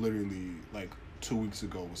having literally, like, 2 weeks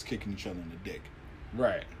ago, was kicking each other in the dick.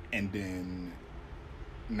 Right. And then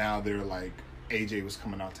now they're like, AJ was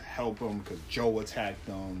coming out to help him because Joe attacked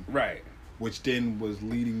them. Right. Which then was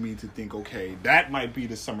leading me to think, okay, that might be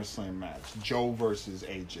the SummerSlam match. Joe versus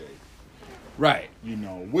AJ. Right. You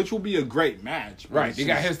know, which will be a great match. Right. They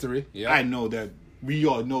got history. Yeah. I know that we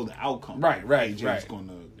all know the outcome. Right.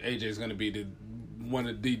 AJ's gonna be one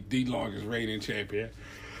of the longest reigning champion.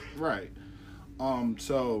 Right.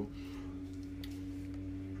 So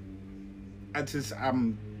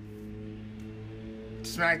I'm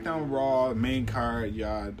SmackDown, Raw, main card,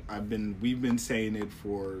 we've been saying it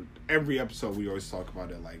for every episode. We always talk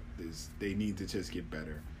about it like this. They need to just get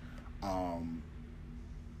better.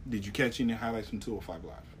 Did you catch any highlights from 205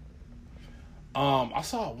 Live? I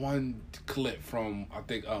saw one clip from, I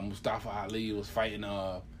think Mustafa Ali was fighting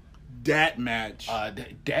that match.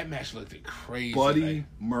 That match looked crazy. Buddy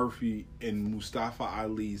Murphy and Mustafa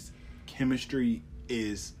Ali's chemistry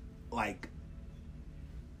is like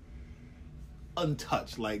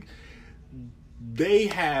untouched. Like, they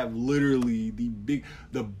have literally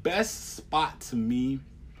the best spot to me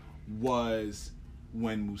was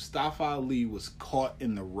when Mustafa Ali was caught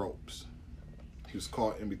in the ropes. He was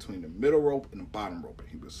caught in between the middle rope and the bottom rope, and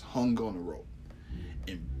he was hung on the rope.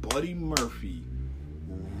 And Buddy Murphy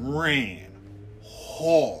ran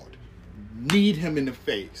hard, kneed him in the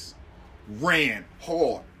face, ran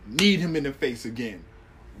hard, kneed him in the face again,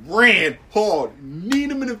 ran hard, kneed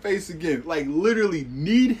him in the face again. Like, literally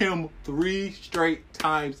kneed him 3 straight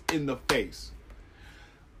times in the face.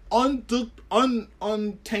 Untangled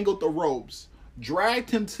the ropes, dragged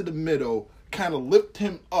him to the middle, kind of lifted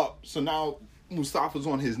him up, so now Mustafa's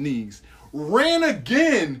on his knees, ran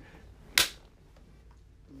again,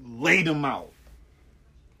 laid him out,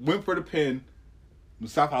 went for the pin,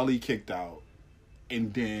 Mustafa Ali kicked out,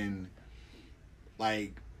 and then,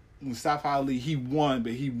 like, Mustafa Ali, he won,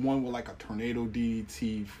 but he won with, like, a tornado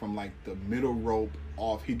DDT from, like, the middle rope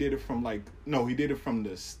off. He did it from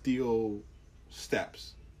the steel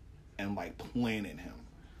steps and, like, planted him.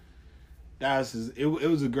 It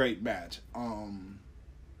was a great match.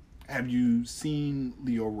 Have you seen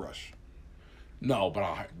Lio Rush? No,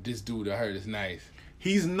 but this dude I heard is nice.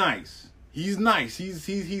 He's nice. He's nice.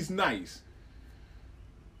 He's nice.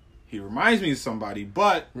 He reminds me of somebody,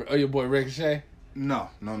 but your boy Ricochet? No.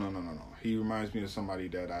 He reminds me of somebody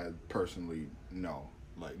that I personally know.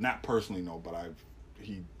 Like, not personally know, but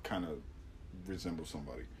he kind of resembles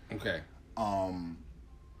somebody. Okay.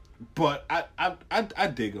 But I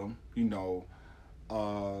dig him. You know,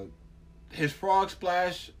 his frog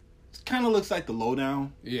splash kind of looks like the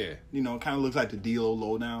Lowdown. Yeah. You know, kind of looks like the D'Lo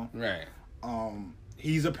Lowdown. Right.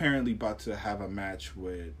 He's apparently about to have a match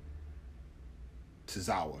with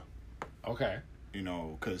Tozawa. Okay. You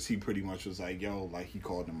know, because he pretty much was like, yo, like, he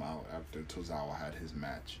called him out after Tozawa had his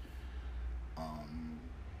match.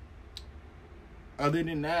 Other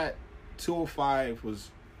than that, 205 was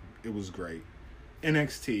great.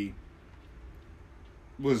 NXT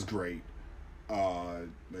was great.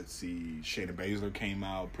 Let's see, Shayna Baszler came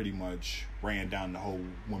out, pretty much ran down the whole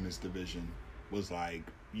women's division. Was like,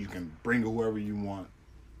 you can bring whoever you want.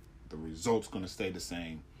 The result's going to stay the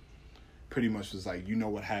same. Pretty much was like, you know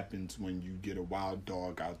what happens when you get a wild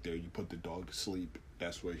dog out there, you put the dog to sleep.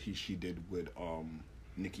 That's what she did with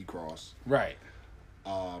Nikki Cross. Right.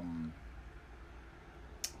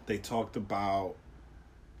 They talked about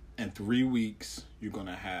in 3 weeks you're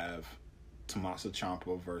gonna have Tommaso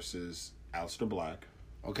Ciampa versus Aleister Black.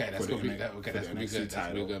 Okay, that's gonna be good. That's gonna be good. That's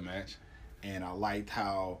gonna be a good match. And I liked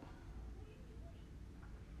how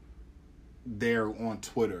they're on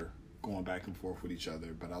Twitter going back and forth with each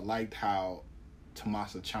other. But I liked how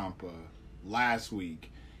Tommaso Ciampa last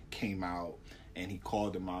week came out and he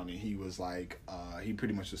called him out, and he was like, he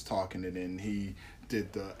pretty much was talking, and then he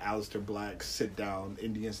did the Aleister Black sit down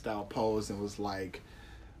Indian style pose and was like,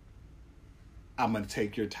 I'm gonna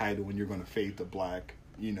take your title and you're gonna fade the black.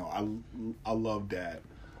 You know, I love that.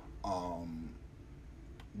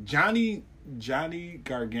 Johnny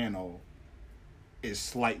Gargano is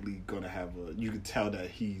slightly gonna have you can tell that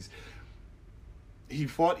he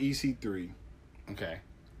fought EC3. Okay.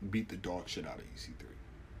 Beat the dog shit out of EC3.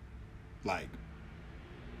 Like,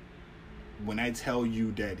 when I tell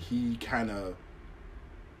you that he kind of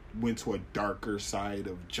went to a darker side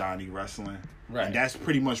of Johnny wrestling, right? And that's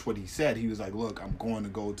pretty much what he said. He was like, look, I'm going to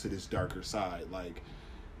go to this darker side. Like,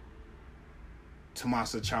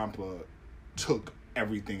 Tommaso Ciampa took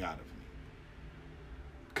everything out of me.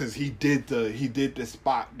 Because he did the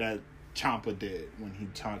spot that Ciampa did when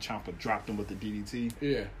Ciampa dropped him with the DDT.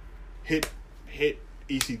 Yeah. Hit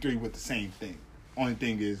EC3 with the same thing. Only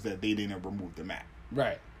thing is that they didn't remove the mat.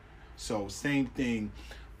 Right. So same thing,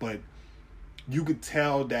 but you could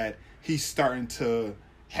tell that he's starting to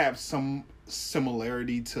have some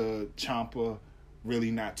similarity to Ciampa,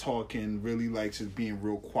 really not talking, really like just being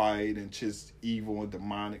real quiet and just evil and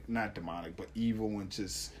demonic, not demonic, but evil and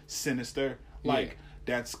just sinister. Yeah. Like,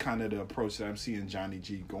 that's kind of the approach that I'm seeing Johnny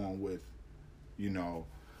G going with, you know.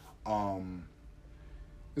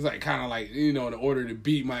 It's like kind of like, you know, in order to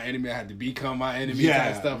beat my enemy, I had to become my enemy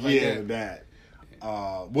type stuff like that. Yeah,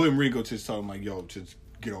 that. William Regal just told him, like, yo, just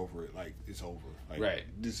get over it. Like, it's over. Like, right.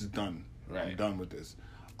 This is done. Right. I'm done with this.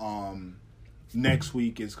 Next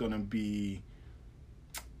week it's going to be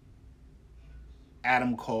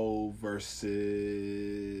Adam Cole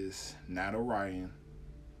versus not Orion,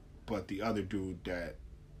 but the other dude that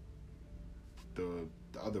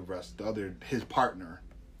his partner,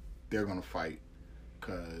 they're going to fight.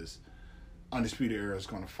 Because Undisputed Era is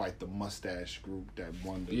going to fight the Mustache group that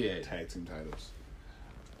won the tag team titles.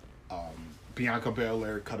 Bianca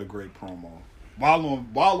Belair cut a great promo. While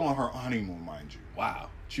on her honeymoon, mind you. Wow.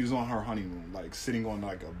 She was on her honeymoon, like sitting on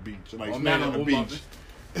like a beach. Like, not man, on the beach.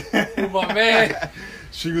 My man.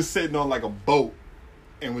 She was sitting on like a boat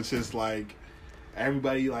and was just like,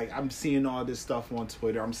 everybody, like, I'm seeing all this stuff on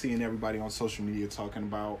Twitter. I'm seeing everybody on social media talking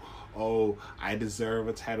about, oh, I deserve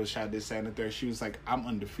a title shot, this, that, and the third. She was like, I'm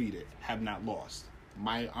undefeated, have not lost.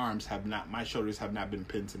 My shoulders have not been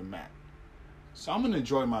pinned to the mat. So I'm gonna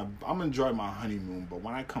enjoy my honeymoon, but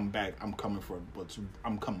when I come back, I'm coming for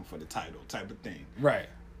the title type of thing. Right.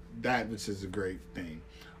 That, which is a great thing.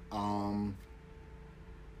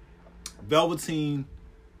 Velveteen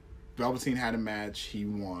had a match, he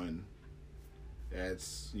won.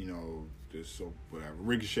 That's, you know, just so whatever.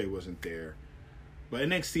 Ricochet wasn't there. But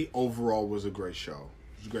NXT overall was a great show.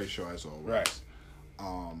 It was a great show as always. Right.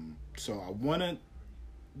 So I want to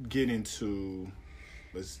get into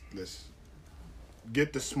let's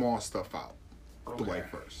get the small stuff out the way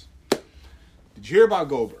first. Did you hear about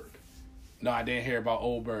Goldberg? No, I didn't hear about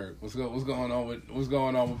Oldberg. What's going on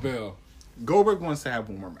with Bill? Goldberg wants to have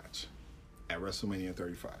one more match at WrestleMania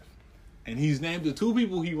 35, and he's named the two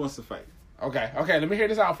people he wants to fight. Okay. Let me hear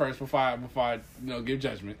this out first before I give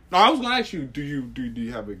judgment. No, I was gonna ask you. Do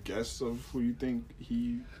you have a guess of who you think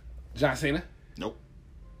he? John Cena? Nope.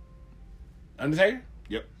 Undertaker?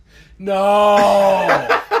 Yep.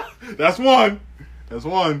 No. That's one.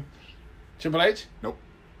 Triple H? Nope.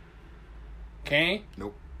 Kane?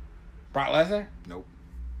 Nope. Brock Lesnar? Nope.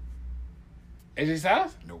 AJ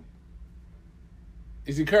Styles? Nope.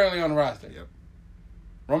 Is he currently on the roster? Yep.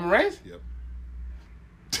 Roman Reigns? Yep.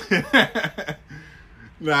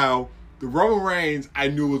 Now, the Roman Reigns, I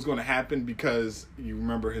knew was going to happen because you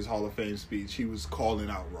remember his Hall of Fame speech. He was calling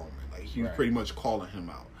out Roman. Like, he was pretty much calling him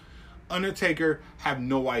out. Undertaker, have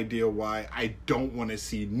no idea why. I don't want to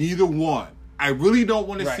see neither one. I really don't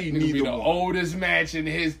want to see neither be one. The oldest match in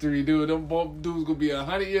history, dude. Them both dudes gonna be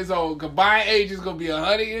 100 years old. Combined age is gonna be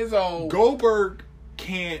 100 years old. Goldberg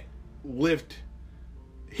can't lift.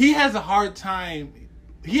 He has a hard time.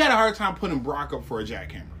 He had a hard time putting Brock up for a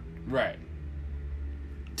jackhammer. Right.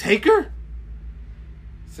 Taker?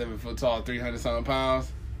 7 foot tall, 300-something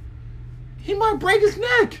pounds. He might break his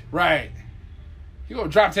neck. Right. He gonna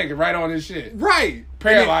drop Taker right on his shit. Right.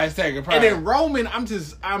 Paralyzed Taker. And then Roman, I'm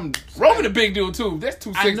Roman a big dude too. That's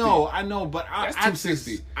 260. I know, but that's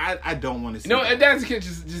 260. I don't want to see. No, and that's the kid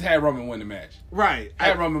just had Roman win the match. Right. I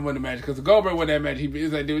had Roman win the match because Goldberg won that match.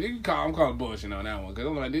 He's like, dude, I'm calling bullshit on that one because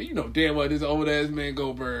I'm like, dude, you know damn well this old ass man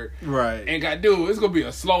Goldberg. Right. Ain't got dude. It's gonna be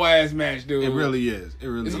a slow ass match, dude. It really is.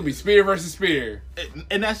 It's gonna be spear versus spear.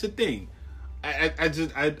 And that's the thing. I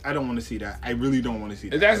don't want to see that. I really don't want to see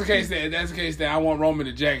that. If that's the case, then I want Roman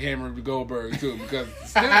to jackhammer Goldberg too because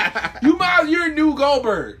you're a new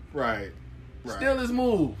Goldberg. Right. Right. Steal his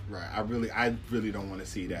move. Right. I really don't want to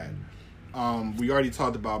see that. We already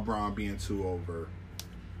talked about Braun being too over.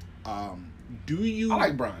 Do you? I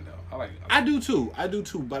like Braun though. I do too.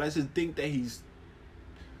 But I just think that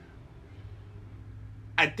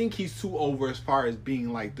I think he's too over as far as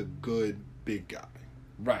being like the good big guy.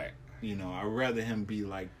 Right. You know, I'd rather him be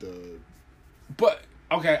like the. But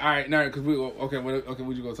okay, all right, now because what you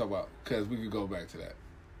gonna talk about? Because we could go back to that.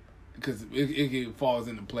 Because it falls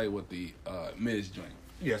into play with the Miz joint.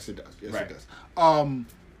 Yes, it does. Yes, right. it does.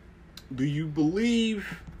 Do you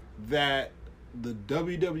believe that the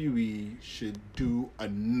WWE should do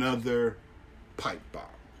another pipe bomb?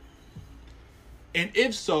 And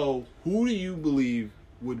if so, who do you believe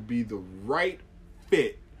would be the right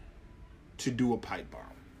fit to do a pipe bomb?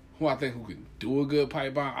 Who I think who can do a good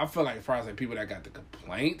pipe bomb? I feel like as far as like people that got the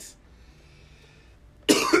complaints,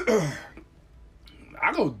 I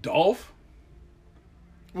go Dolph.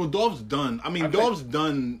 Well, Dolph's done. I mean, Dolph's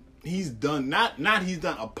done. He's done not he's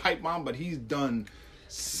done a pipe bomb, but he's done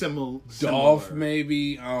similar. Dolph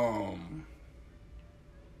maybe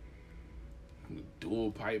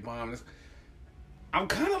dual pipe bombs. I'm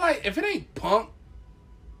kind of like, if it ain't Punk,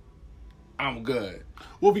 I'm good.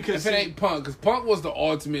 Well, because if it ain't Punk, because Punk was the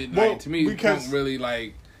ultimate. Well, like, to me, Punk really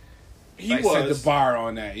set the bar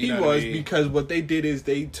on that. You know what I mean? Because what they did is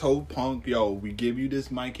they told Punk, "Yo, we give you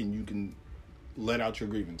this mic and you can let out your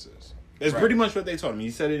grievances." That's pretty much what they told him.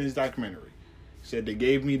 He said it in his documentary. He said they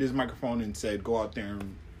gave me this microphone and said, "Go out there."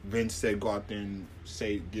 And Vince said, "Go out there and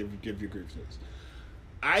say, give your grievances."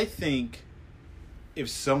 I think if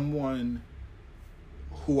someone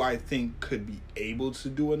who I think could be able to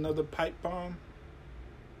do another pipe bomb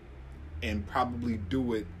and probably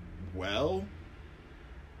do it well,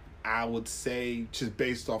 I would say, just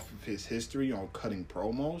based off of his history on cutting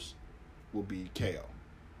promos, will be KO.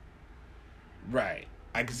 Right.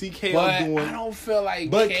 I can see KO doing. I don't feel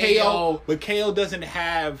like KO doesn't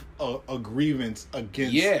have a grievance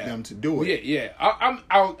against them to do it. Yeah. I'm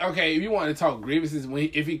okay. If you want to talk grievances,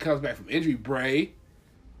 if he comes back from injury, Bray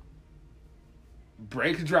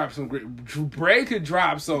could drop some. Bray could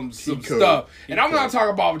drop some stuff, and I'm not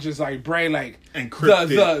talking about just like Bray, like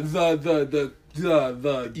the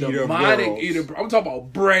demonic eater. I'm talking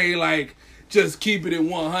about Bray, like just keeping it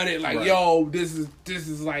 100. Like, yo, this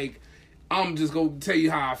is like, I'm just gonna tell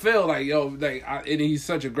you how I feel. Like, yo, like, and he's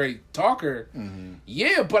such a great talker. Mm-hmm.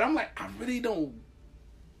 Yeah, but I'm like, I really don't.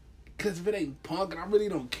 Because if it ain't Punk, I really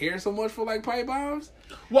don't care so much for like pipe bombs.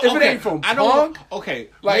 Well, if it ain't from Punk, okay,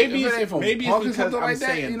 like maybe if it ain't from maybe Punk it's because or something I'm like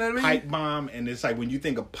saying that, you know what I mean? Pipe bomb, and it's like when you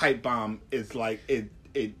think of pipe bomb, it's like it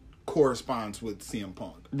corresponds with CM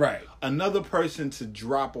Punk. Right. Another person to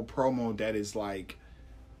drop a promo that is like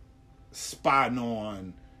spot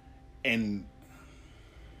on and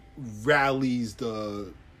rallies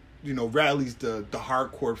the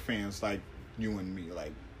hardcore fans like you and me,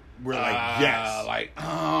 like we're like yes, like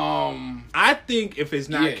I think if it's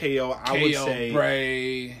not KO, I would say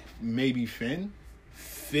Bray, maybe Finn,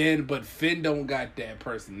 but Finn don't got that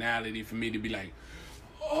personality for me to be like,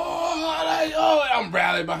 I'm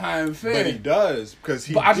rallying behind Finn. But he does, because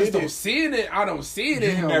he. But I just don't see it. I don't see it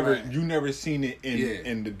in him. You never seen it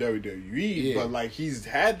in the WWE. But like he's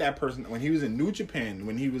had that person when he was in New Japan.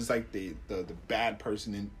 When he was like the bad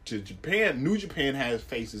person in Japan. New Japan has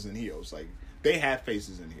faces and heels. Like they have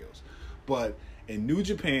faces and heels. But in New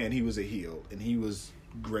Japan, he was a heel and he was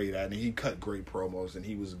great at it. He cut great promos and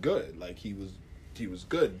he was good. Like he was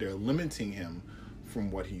good. They're limiting him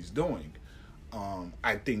from what he's doing.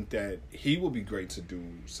 I think that he will be great to do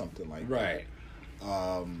something like that.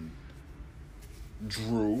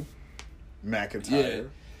 Drew McIntyre.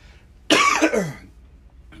 Yeah.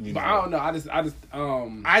 But I don't know. I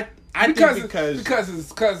think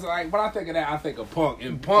because like when I think of that, I think of Punk,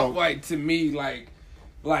 and Punk like to me like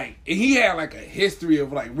he had like a history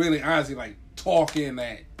of like really honestly like talking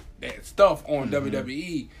that stuff on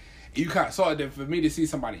WWE. You kind of saw it. That for me to see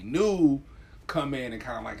somebody new come in and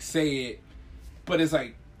kind of like say it. But it's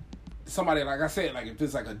like somebody, like I said, like if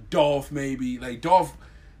it's like a Dolph, maybe like Dolph,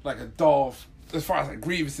 as far as like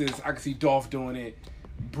grievances, I can see Dolph doing it.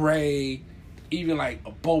 Bray, even like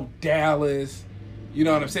a Bo Dallas, you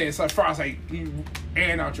know what I'm saying? So as far as like you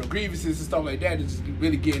airing out your grievances and stuff like that, just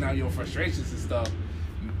really getting out your frustrations and stuff.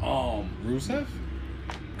 Rusev?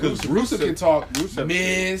 Because Rusev can talk.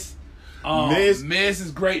 Miz. Miz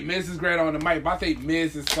is great. Miz is great on the mic, but I think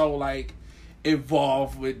Miz is so like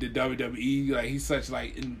involved with the WWE, like he's such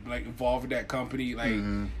like involved with that company. Like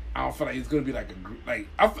I don't feel like it's gonna be like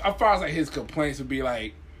as far as like his complaints would be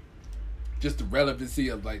like just the relevancy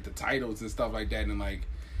of like the titles and stuff like that, and like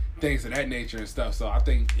things of that nature and stuff. So I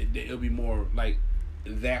think it'll be more like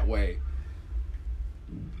that way.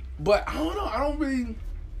 But I don't know. I don't really.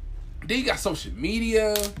 Then you got social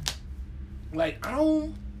media. Like, I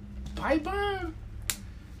don't. Pipe bomb?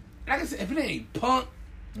 Like I said, if it ain't Punk,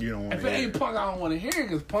 You don't want if to it ain't Punk, I don't want to hear it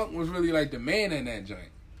because Punk was really like the man in that joint.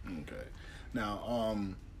 Okay. Now,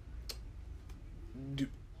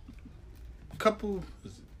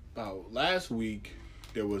 about last week,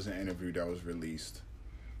 there was an interview that was released.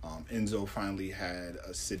 Enzo finally had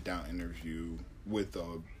a sit-down interview with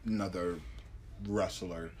another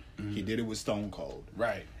wrestler. Mm-hmm. He did it with Stone Cold.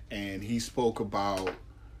 Right. And he spoke about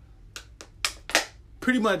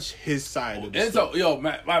pretty much his side of the Enzo, story. yo,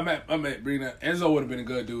 Matt, bring that. Enzo would have been a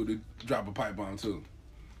good dude to drop a pipe bomb too.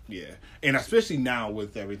 Yeah, and especially now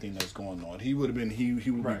with everything that's going on, he would have been he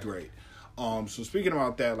would Right. be great. So speaking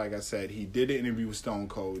about that, like I said, he did an interview with Stone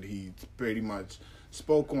Cold. He pretty much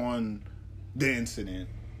spoke on the incident.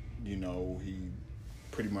 You know, he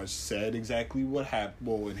pretty much said exactly what happened.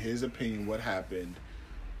 Well, in his opinion, what happened,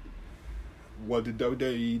 what the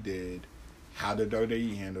WWE did, how the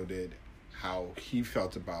WWE handled it, how he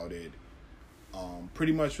felt about it.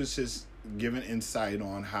 Pretty much was just giving insight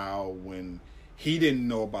on how when he didn't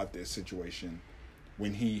know about this situation,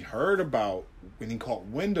 when he caught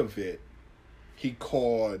wind of it, he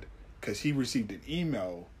called because he received an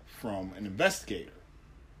email from an investigator,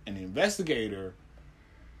 and the investigator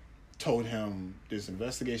told him there's an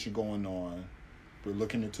investigation going on. We're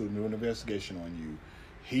looking into a new investigation on you.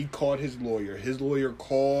 He called his lawyer. His lawyer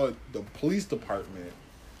called the police department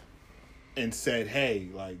and said, hey,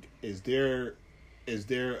 like, is there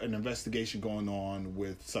an investigation going on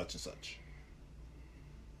with such and such?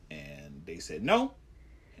 And they said no.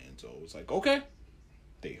 And so it was like, okay.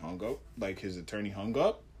 They hung up, like his attorney hung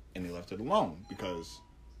up, and they left it alone because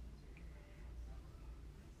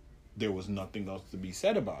there was nothing else to be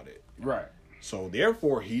said about it. Right. So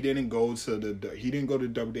therefore, he didn't go to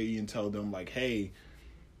WWE and tell them like, hey,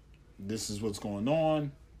 this is what's going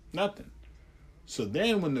on. Nothing. So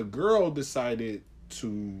then when the girl decided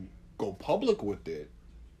to go public with it,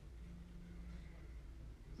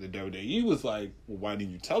 the WWE was like, well, why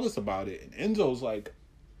didn't you tell us about it? And Enzo's like,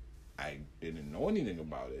 I didn't know anything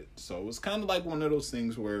about it. So it was kind of like one of those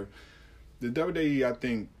things where the WWE, I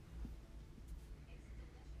think,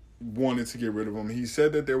 wanted to get rid of him. He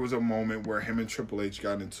said that there was a moment where him and Triple H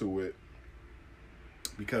got into it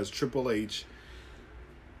because Triple H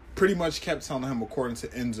pretty much kept telling him, according to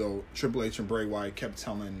Enzo, Triple H and Bray Wyatt kept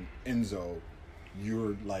telling Enzo,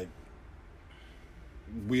 you're like,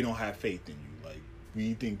 we don't have faith in you. Like,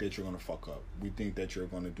 we think that you're going to fuck up. We think that you're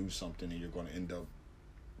going to do something and you're going to end up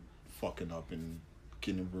fucking up and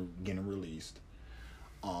getting released.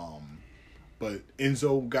 But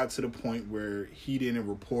Enzo got to the point where he didn't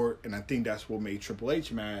report, and I think that's what made Triple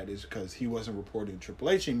H mad, is because he wasn't reporting Triple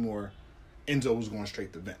H anymore. Enzo was going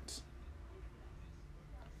straight to Vince.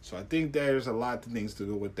 So I think there's a lot of things to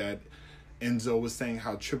do with that. Enzo was saying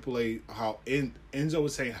how Enzo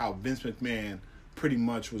was saying how Vince McMahon pretty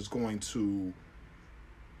much was going to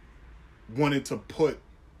wanted to put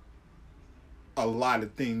a lot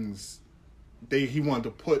of things. He wanted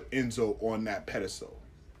to put Enzo on that pedestal.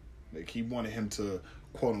 Like, he wanted him to,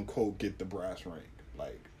 quote unquote, get the brass ring.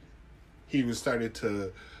 Like, he was started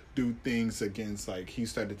to do things against, like, he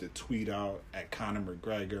started to tweet out at Conor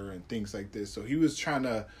McGregor and things like this. So he was trying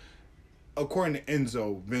to, according to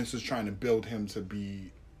Enzo, Vince was trying to build him to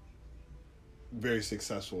be very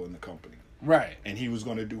successful in the company. Right. And he was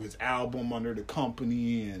going to do his album under the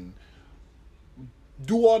company and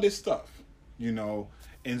do all this stuff, you know.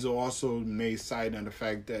 Enzo also made sight on the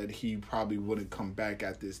fact that he probably wouldn't come back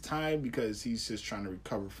at this time because he's just trying to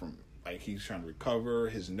recover from, like, he's trying to recover.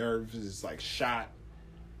 His nerves is, like, shot.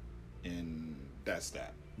 And that's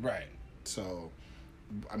that. Right. So,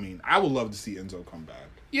 I mean, I would love to see Enzo come back.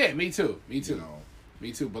 Yeah, me too. Me too. You know?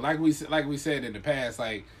 Me too. But like we said in the past,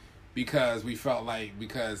 like, because we felt like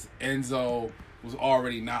because Enzo was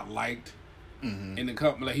already not liked in the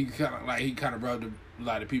company, like he kind of rubbed a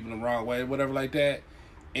lot of people the wrong way, whatever like that,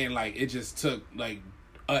 and like it just took like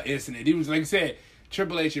an incident. He was like you said,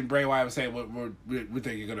 Triple H and Bray Wyatt was saying, we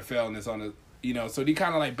think you're gonna fail in this on the, you know, so he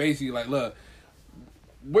kind of like basically like, look,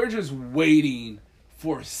 we're just waiting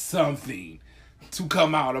for something to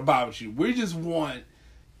come out about you. We just want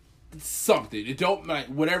something. It don't, like,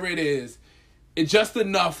 whatever it is, it's just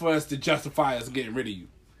enough for us to justify us getting rid of you.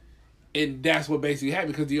 And that's what basically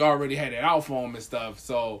happened because he already had it out for him and stuff.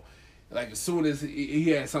 So, like, as soon as he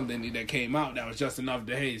had something that came out that was just enough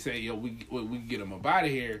to, hey, say, yo, we can get him up out of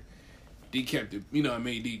here. He kept it, you know what I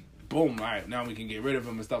mean? Boom, all right, now we can get rid of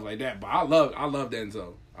him and stuff like that. But I love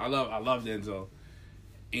Enzo. I love Enzo.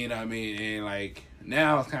 You know what I mean? And, like,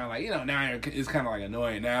 now it's kind of like, you know, now it's kind of like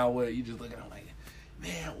annoying now where you just look at him like,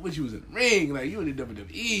 man, what you was in the ring, like you in the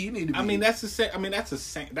WWE, you need to be. I mean, that's the same. I mean, that's the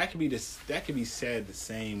same. That could be said the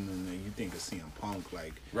same when you think of CM Punk.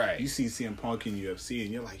 Like, right? You see CM Punk in UFC,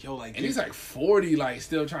 and you're like, yo, like, and he's like 40, like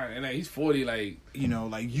still trying, and like, he's 40, like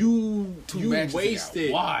like you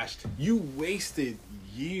wasted, washed, you wasted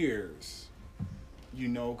years,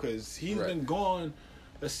 because he's been gone.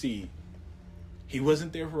 Let's see, he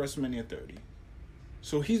wasn't there for WrestleMania 30,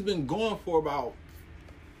 so he's been gone for about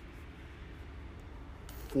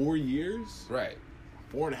 4 years, right?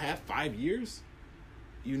 4.5, 5 years,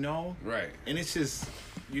 right? And it's just,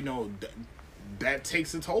 that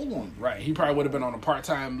takes a toll on you. Right. He probably would have been on a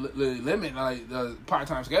part-time limit, like the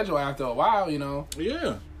part-time schedule after a while,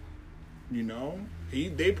 Yeah.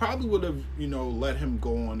 They probably would have, let him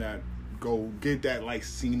go get that like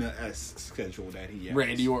Cena-esque schedule that he has.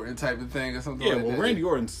 Randy Orton type of thing or something. Yeah, like well, that. Randy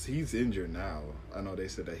Orton, he's injured now. I know they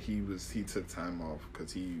said that he took time off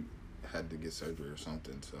because he had to get surgery or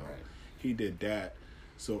something. So he did that.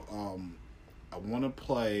 So I want to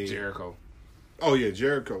play Jericho. Oh yeah,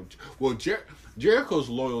 Jericho. Well, Jericho's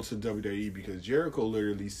loyal to WWE because Jericho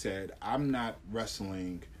literally said, "I'm not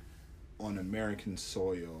wrestling on American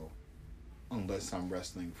soil unless I'm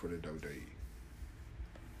wrestling for the WWE."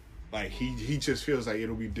 Like he just feels like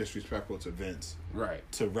it'll be disrespectful to Vince, right,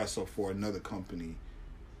 to wrestle for another company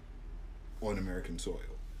on American soil.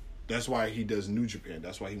 That's why he does New Japan.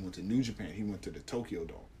 That's why he went to New Japan. He went to the Tokyo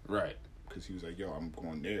Dome, right, because he was like, "Yo, I'm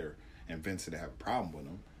going there," and Vince didn't have a problem with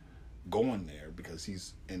him going there because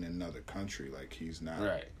he's in another country. Like he's not.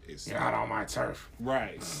 Right. It's You're not on my turf.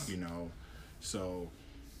 Right. So,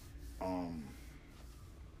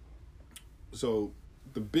 so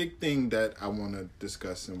the big thing that I want to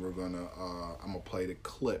discuss, and I'm gonna play the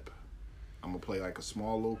clip. I'm gonna play like a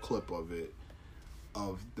small little clip of it,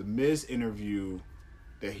 of the Miz interview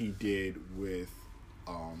that he did with,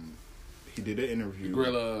 he did an interview.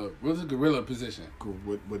 Gorilla Position.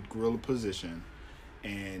 With Gorilla Position.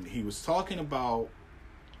 And he was talking about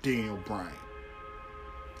Daniel Bryan.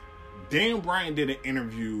 Daniel Bryan did an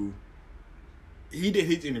interview. He did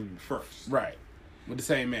his interview first. Right. With the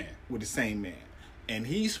same man. And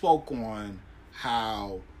he spoke on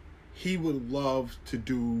how he would love to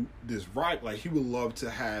do this right. Like, he would love to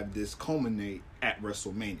have this culminate at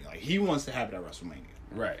WrestleMania. Like, he wants to have it at WrestleMania.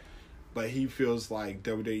 Right. But he feels like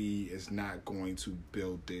WWE is not going to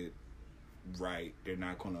build it right. They're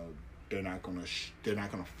not gonna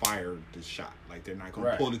fire the shot. Like, they're not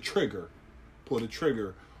gonna pull the trigger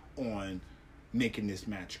on making this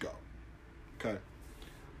match go. Okay.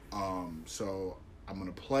 So I'm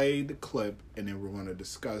gonna play the clip, and then we're gonna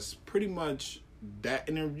discuss pretty much that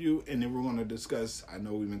interview, and then we're gonna discuss. I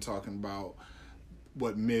know we've been talking about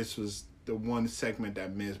what Miz was, the one segment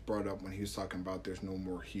that Miz brought up when he was talking about there's no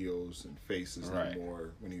more heels and faces no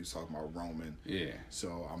more, when he was talking about Roman. Yeah.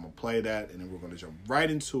 So I'm gonna play that, and then we're gonna jump right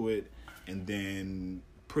into it, and then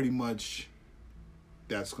pretty much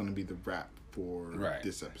that's gonna be the wrap for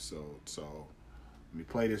this episode. So let me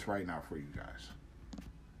play this right now for you guys.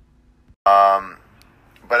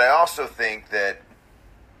 But I also think that,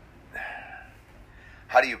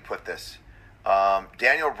 how do you put this?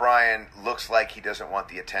 Daniel Bryan looks like he doesn't want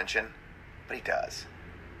the attention, but he does.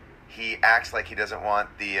 He acts like he doesn't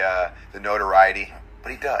want the notoriety,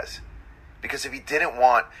 but he does. Because if he didn't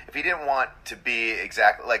want to be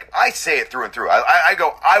exactly, like, I say it through and through. I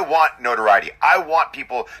go, I want notoriety. I want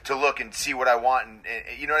people to look and see what I want, and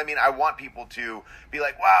you know what I mean? I want people to be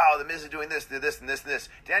like, wow, The Miz is doing this, and this, and this.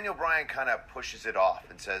 Daniel Bryan kind of pushes it off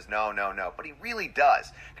and says, no. But he really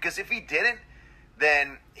does. Because if he didn't,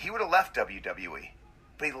 then he would have left WWE.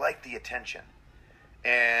 But he liked the attention.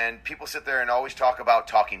 And people sit there and always talk about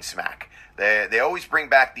talking smack. They always bring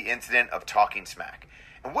back the incident of talking smack.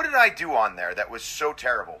 And what did I do on there that was so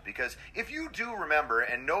terrible? Because if you do remember,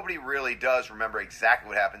 and nobody really does remember exactly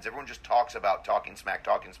what happens, everyone just talks about talking smack.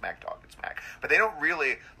 But they don't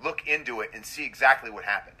really look into it and see exactly what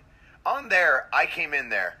happened. On there, I came in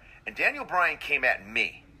there, and Daniel Bryan came at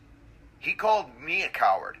me. He called me a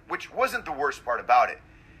coward, which wasn't the worst part about it.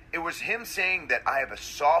 It was him saying that I have a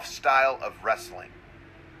soft style of wrestling,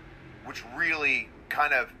 which really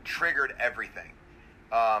kind of triggered everything.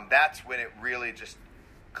 That's when it really just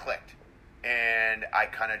clicked, and I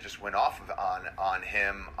kind of just went off on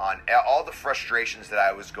him, on all the frustrations that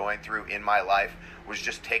I was going through in my life was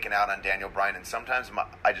just taken out on Daniel Bryan. And sometimes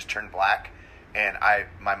I just turn black, and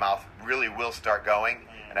my mouth really will start going,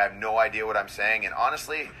 and I have no idea what I'm saying. And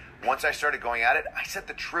honestly, once I started going at it, I said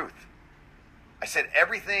the truth. I said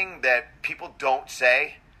everything that people don't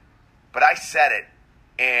say, but I said it,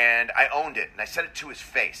 and I owned it, and I said it to his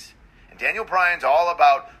face. And Daniel Bryan's all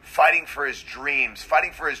about fighting for his dreams.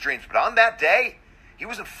 But on that day, He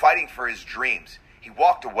wasn't fighting for his dreams. He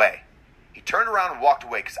walked away. He turned around and walked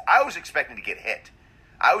away because I was expecting to get hit.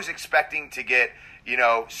 I was expecting to get,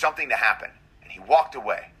 something to happen. And he walked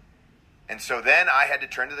away. And so then I had to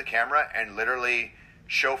turn to the camera and literally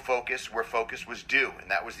show focus where focus was due,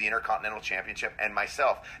 and that was the Intercontinental Championship and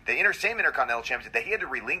myself. The same Intercontinental Championship that he had to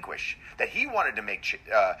relinquish, that he wanted to make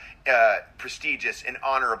prestigious and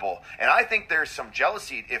honorable. And I think there's some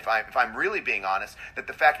jealousy, if I'm really being honest, that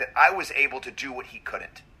the fact that I was able to do what he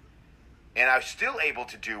couldn't. And I was still able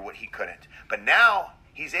to do what he couldn't. But now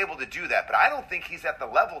he's able to do that. But I don't think he's at the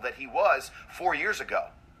level that he was 4 years ago.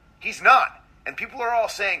 He's not. And people are all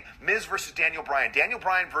saying Miz versus Daniel Bryan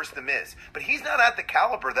versus The Miz. But he's not at the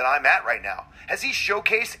caliber that I'm at right now. Has he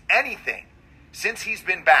showcased anything since he's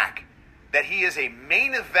been back that he is a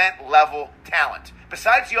main event level talent?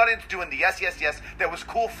 Besides the audience doing the yes, yes, yes that was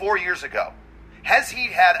cool 4 years ago. Has he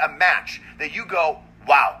had a match that you go,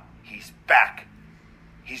 wow, he's back.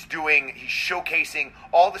 He's showcasing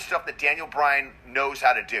all the stuff that Daniel Bryan knows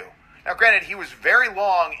how to do. Now, granted, he was very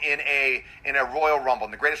long in a Royal Rumble,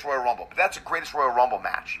 in the Greatest Royal Rumble, but that's a Greatest Royal Rumble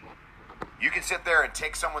match. You can sit there and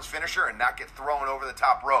take someone's finisher and not get thrown over the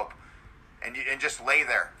top rope and just lay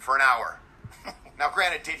there for an hour. Now,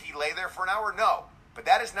 granted, did he lay there for an hour? No, but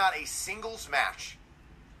that is not a singles match.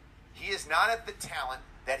 He is not at the talent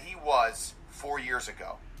that he was 4 years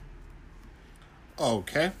ago.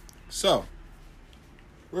 Okay, so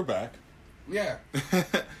we're back. Yeah.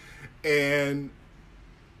 And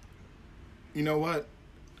you know what?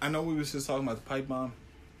 I know we was just talking about the pipe bomb.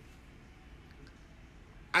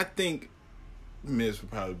 I think Miz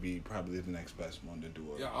would probably be the next best one to do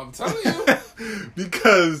it. Yeah, I'm telling you.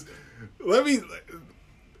 Because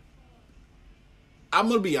I'm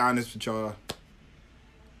gonna be honest with y'all.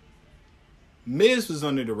 Miz was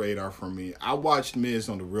under the radar for me. I watched Miz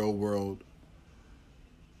on The Real World.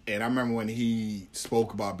 And I remember when he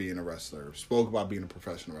spoke about being a wrestler, spoke about being a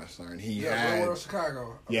professional wrestler, and he had Real World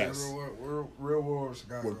Chicago. Yes, Real World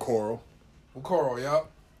Chicago with Coral. With Coral, yep.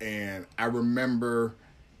 And I remember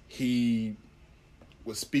he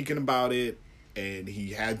was speaking about it, and he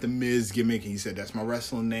had the Miz gimmick. He said, "That's my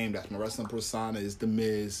wrestling name. That's my wrestling persona. Is the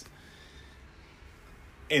Miz."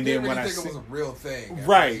 And then when I think it was a real thing,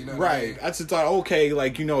 right, you know right, I mean? I just thought, okay,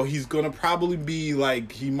 he's gonna probably be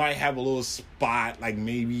he might have a little spot,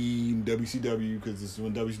 maybe in WCW because this is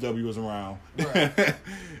when WCW was around. Right.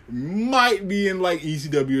 Might be in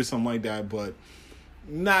ECW or something like that, but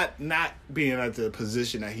not being at the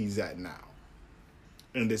position that he's at now.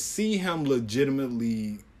 And to see him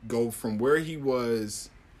legitimately go from where he was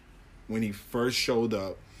when he first showed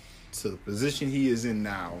up to the position he is in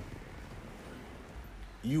now.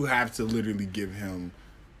 You have to literally give him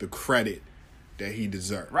the credit that he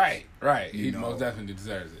deserves. Right. He most definitely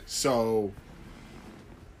deserves it. So,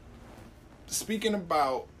 speaking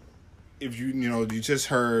about, if you just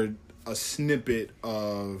heard a snippet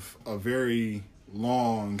of a very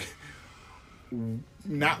long,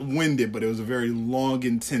 not winded, but it was a very long,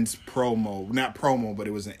 intense promo. Not promo, but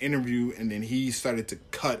it was an interview, and then he started to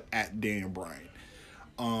cut at Daniel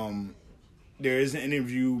Bryan. There is an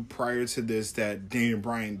interview prior to this that Daniel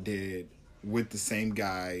Bryan did with the same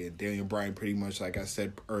guy. And Daniel Bryan pretty much, like I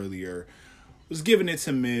said earlier, was giving it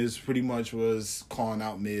to Miz. Pretty much was calling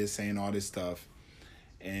out Miz, saying all this stuff.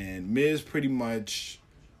 And Miz pretty much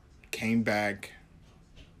came back.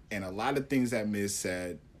 And a lot of things that Miz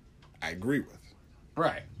said, I agree with.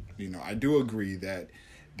 Right. I do agree that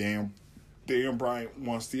Daniel Bryan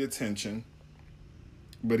wants the attention.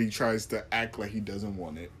 But he tries to act like he doesn't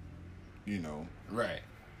want it. Right.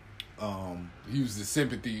 He used the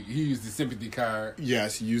sympathy card.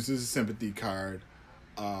 Yes, he uses a sympathy card.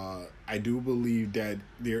 I do believe that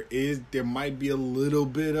there might be a little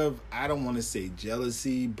bit of, I don't want to say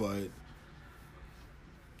jealousy, but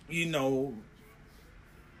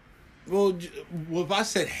well, if I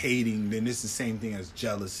said hating, then it's the same thing as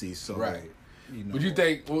jealousy. So, right. Would you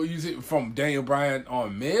think? Well, you see from Daniel Bryan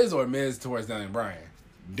on Miz or Miz towards Daniel Bryan?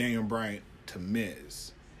 Daniel Bryan to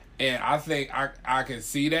Miz. And I think I can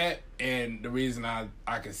see that, and the reason I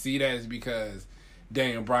can see that is because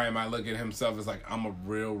Daniel Bryan might look at himself as I'm a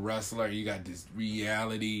real wrestler. You got this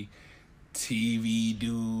reality TV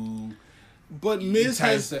dude. But Miz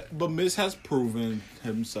has proven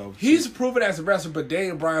himself. He's proven as a wrestler, but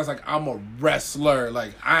Daniel Bryan's I'm a wrestler.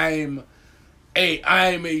 I'm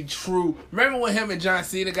a true. Remember when him and John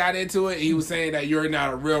Cena got into it? He was saying that you're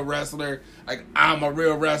not a real wrestler. I'm a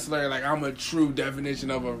real wrestler. I'm a true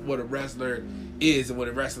definition of what a wrestler is and what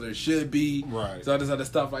a wrestler should be. Right. So there's other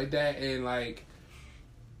stuff like that, and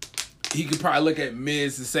he could probably look at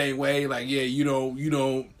Miz the same way. Yeah, you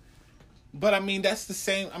don't But I mean, that's the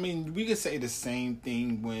same. I mean, we could say the same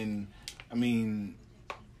thing when, I mean,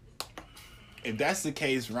 if that's the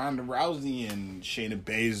case, Ronda Rousey and Shayna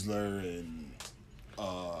Baszler and.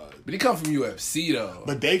 But he come from UFC though.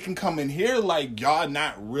 But they can come in here like y'all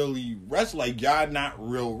not really like y'all not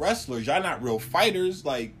real wrestlers. Y'all not real fighters.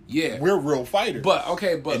 Like we're real fighters. But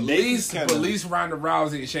okay, but and at least Ronda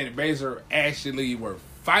Rousey and Shayna Baszler actually were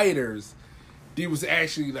fighters. They was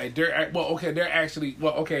actually like they're actually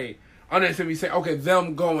I understand me say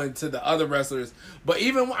them going to the other wrestlers. But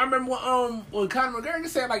even I remember when Conor McGregor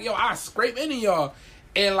said like, yo, I scrape into y'all.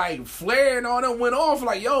 And like Flair and all them went off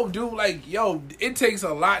like, yo, dude, like, yo, it takes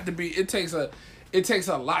a lot to be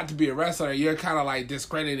a wrestler. You're kind of like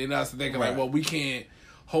discrediting us and thinking like, well, we can't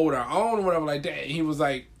hold our own or whatever like that. And he was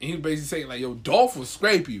basically saying like, yo, Dolph will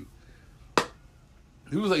scrape you.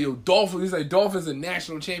 He was like, yo, Dolph. He's like, Dolph is a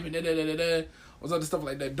national champion. What's other stuff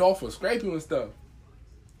like that? Dolph will scrape you and stuff.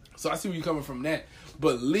 So I see where you're coming from that.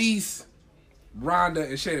 But at least Ronda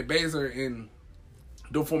and Shayna Baszler and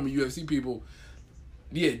the former UFC people.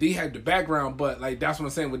 Yeah, they have the background, but like that's what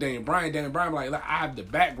I'm saying with Daniel Bryan. Daniel Bryan, like I have the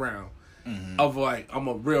background of like I'm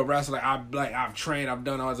a real wrestler. I've trained, I've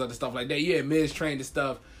done all this other stuff like that. Yeah, Miz trained and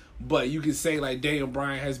stuff, but you can say like Daniel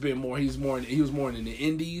Bryan has been more. He was more in the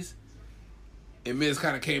Indies, and Miz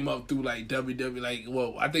kind of came up through like WWE. Like,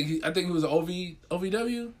 well, I think he was an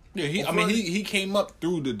OVW. Yeah, he came up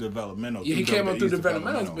through the developmental. Yeah, he came up through the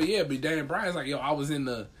developmentals, but Daniel Bryan's like, yo, I was in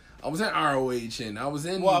ROH and I was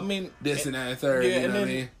in this and that and third. Yeah, you know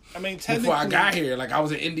what I mean, before I got here, like I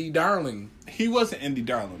was an indie darling. He was an indie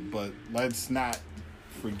darling, but let's not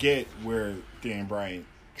forget where Dan Bryan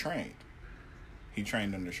trained. He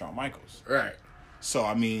trained under Shawn Michaels. Right. So,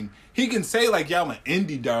 I mean, he can say like, yeah, I'm an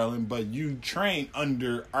indie darling, but you trained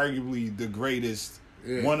under arguably the greatest,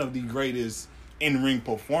 one of the greatest in-ring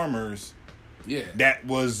performers. Yeah. That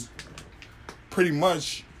was pretty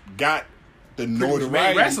much got the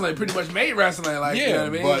notoriety. Pretty much made wrestling. Like, yeah, you know what I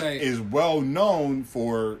mean? But like, is well known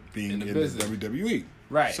for being in the WWE.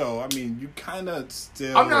 Right. So, I mean, you kind of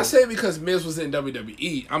still... I'm not saying because Miz was in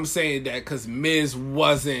WWE. I'm saying that because Miz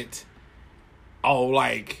wasn't,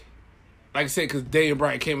 like I said, because Daniel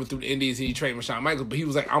Bryan came through the Indies and he trained with Shawn Michaels, but he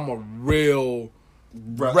was like, I'm a real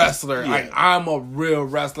wrestler. Yeah. Like, I'm a real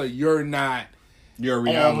wrestler. You're not... You're a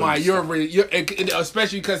reality. You're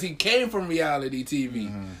especially because he came from reality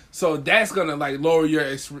TV, so that's gonna like lower your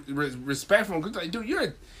respect for him. Cause like, dude,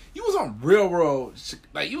 you was on Real World,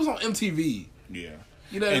 like you was on MTV. Yeah,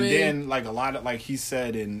 you know what I mean. And then like a lot of like he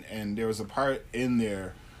said, and there was a part in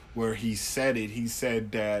there where he said it. He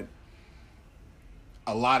said that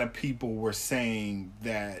a lot of people were saying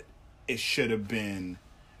that it should have been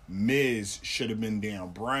Miz should have been Dan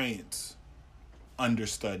Bryant's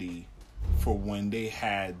understudy. For when they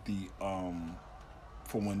had the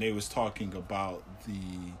for when they was talking about the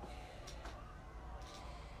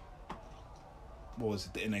what was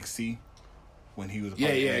it, the NXT when he was the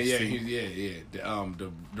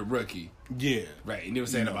rookie, right, and they were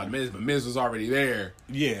saying about Miz, but Miz was already there,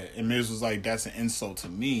 and Miz was like, that's an insult to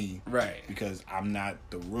me, right, because I'm not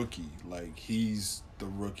the rookie, like he's the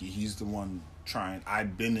rookie, he's the one trying,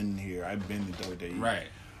 I've been in here, I've been in WWE, right,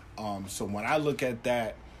 so when I look at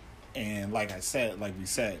that. And like we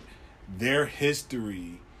said, their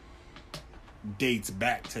history dates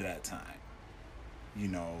back to that time. You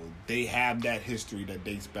know, they have that history that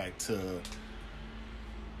dates back to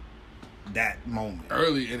that moment.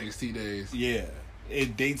 Early NXT days. Yeah.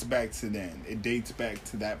 It dates back to then. It dates back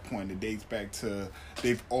to that point. It dates back to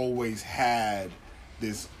they've always had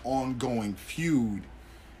this ongoing feud.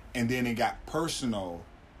 And then it got personal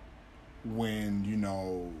when, you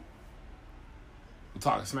know...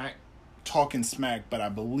 Talking smack, but I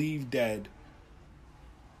believe that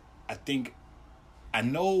I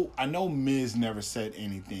know Miz never said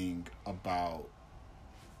anything about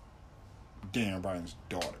Daniel Bryan's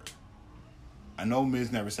daughter. I know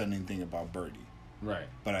Miz never said anything about Birdie. Right.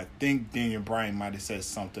 But I think Daniel Bryan might have said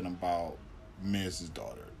something about Miz's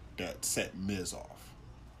daughter that set Miz off.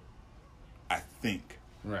 I think.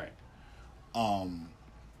 Right.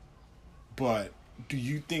 But do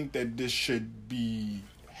you think that this should be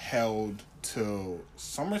held till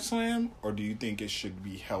SummerSlam, or do you think it should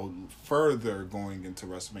be held further going into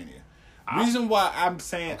WrestleMania? Reason why I'm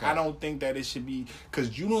saying I don't think that it should be, because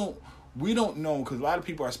we don't know, because a lot of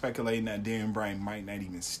people are speculating that Daniel Bryan might not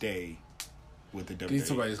even stay with the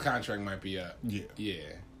WWE. His contract might be up. Yeah.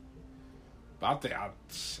 But I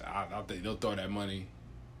think they'll throw that money.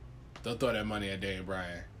 They'll throw that money at Daniel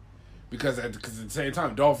Bryan. Because at the same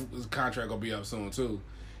time, Dolph's contract gonna be up soon too,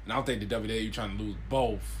 and I don't think the WWE trying to lose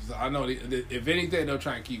both. So I know if anything, they'll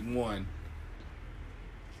try and keep one.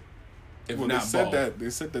 if Well, not both. they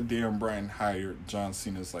said that Daniel Bryan hired John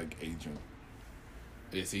Cena's like agent.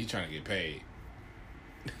 Yeah, see, he's trying to get paid.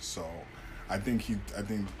 So, I think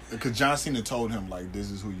because John Cena told him like,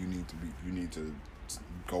 this is who you need to be. You need to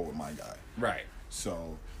go with my guy. Right.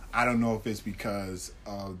 So I don't know if it's because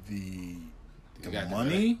of the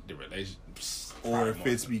money, the relation, or if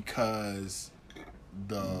it's because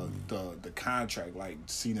the contract. Like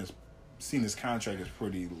Cena's contract is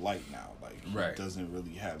pretty light now. Like he doesn't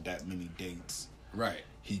really have that many dates. Right.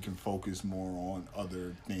 He can focus more on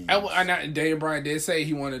other things. And Daniel Bryan did say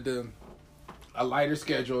he wanted a lighter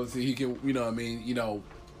schedule so he can,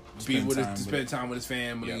 spend time with his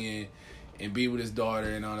family and be with his daughter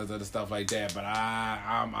and all this other stuff like that. But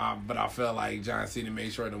I felt like John Cena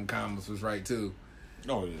made sure them comments was right too.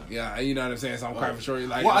 Oh yeah. Yeah, you know what I'm saying. So I'm quite for sure.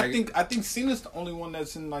 I think Cena's the only one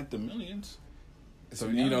that's in like the millions. So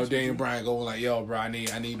Daniel Bryan going like, yo, bro, I need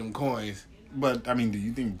them coins. But I mean, do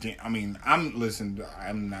you think?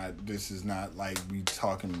 I'm not. This is not like we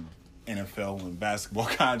talking NFL and basketball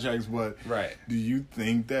contracts, but right. Do you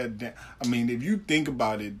think that? I mean, if you think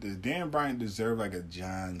about it, does Dan Bryan deserve like a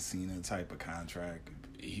John Cena type of contract?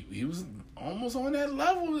 He was almost on that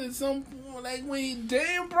level at some point. Like when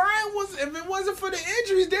Dan Bryan was, if it wasn't for the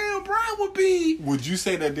injuries, Dan Bryan would be. Would you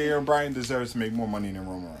say that Dan Bryan deserves to make more money than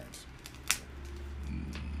Roman Reigns?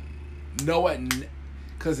 No, what?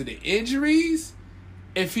 Because of the injuries.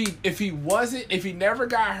 If he never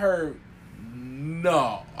got hurt,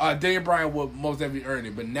 no, Dan Bryan would most definitely earn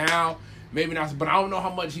it. But now, maybe not. But I don't know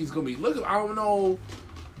how much he's gonna be looking. I don't know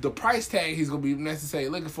the price tag he's gonna be necessarily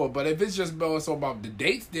looking for. But if it's just about the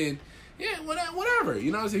dates, then yeah, whatever.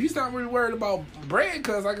 You know, so he's not really worried about bread.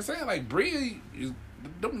 Because like I said, like Brie,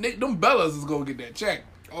 them Bellas is gonna get that check.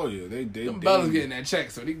 Oh yeah, them Bellas getting that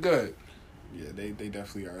check, so they good. Yeah, they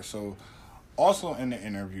definitely are. So, also in the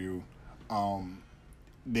interview,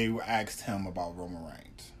 they asked him about Roman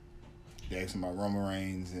Reigns. They asked him about Roman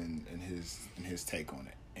Reigns and his take on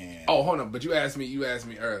it. And hold on, but you asked me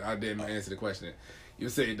earlier. I didn't answer the question. You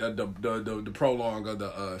said the prolong of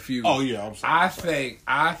the feud. Oh yeah, I'm sorry.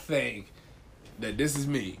 I think that this is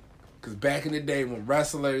me, because back in the day when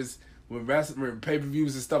pay-per-views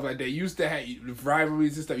and stuff like that, you used to have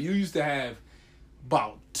rivalries and stuff. You used to have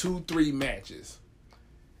about 2-3 matches,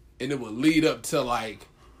 and it would lead up to like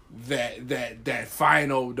that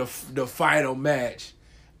final the final match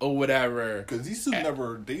or whatever. Because they used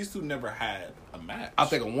to never had a match. I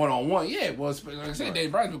think a 1-on-1. Yeah, it was, like I said,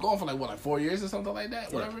 Dave Bryan's been going for like 4 years or something like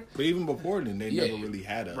that, whatever. Right. But even before then, they never really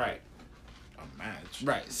had a right. a match.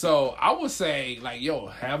 Right. So I would say like, yo,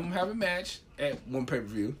 have them have a match at one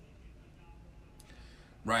pay-per-view.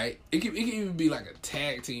 Right. It can even be like a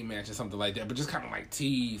tag team match or something like that, but just kind of like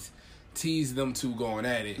tease them two going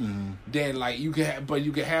at it. Mm-hmm. Then like you can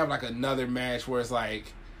have like another match where it's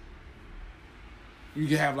like you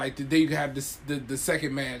can have like then you can have the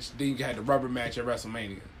second match, then you can have the rubber match at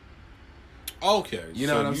WrestleMania. Okay. You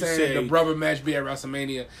know what I'm saying? The rubber match be at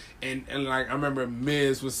WrestleMania, and like I remember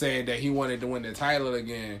Miz was saying that he wanted to win the title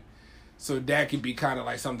again, so that could be kind of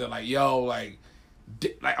like something like, yo, like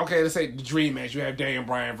okay, let's say the dream match, you have Daniel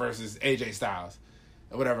Bryan versus AJ Styles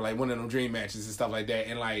or whatever, like one of them dream matches and stuff like that,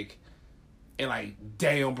 and like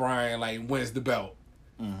Daniel Bryan like wins the belt,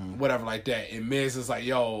 whatever like that, and Miz is like,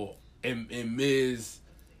 yo, and Miz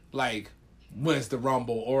like wins the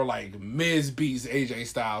Rumble, or like Miz beats AJ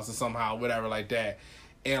Styles or somehow, whatever like that,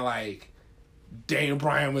 and like Daniel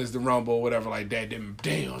Bryan wins the Rumble or whatever like that, then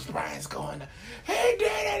Daniel Bryan's going, he did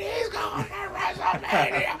it, he's going to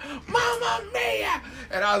WrestleMania, Mamma Mia,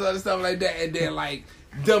 and all this other stuff like that, and then like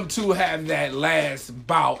them two have that last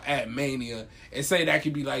bout at Mania, and say that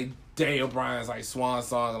could be like Daniel Bryan's like swan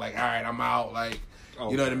song, like, all right, I'm out, like,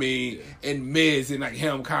 you know what I mean, and Miz and like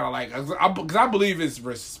him kind of like, because I believe it's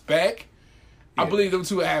respect. I believe them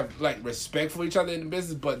two have like respect for each other in the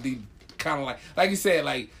business, but the kind of like you said,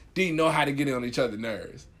 like they know how to get in on each other's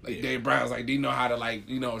nerves. Like Dave Brown's like, they know how to like,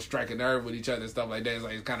 strike a nerve with each other and stuff like that. It's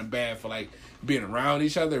like it's kind of bad for like being around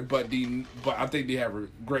each other, but I think they have a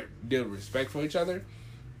great deal of respect for each other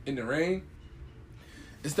in the ring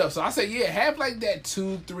and stuff. So I say, yeah, have like that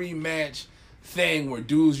 2-3 match thing where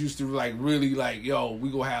dudes used to like really like, yo, we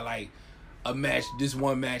gonna have like a match, this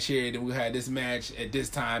one match here, then we had this match at this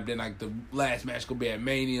time, then like the last match gonna be at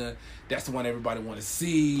Mania. That's the one everybody want to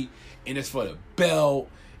see, and it's for the belt,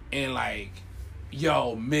 and like,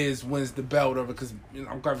 yo, Miz wins the belt over, because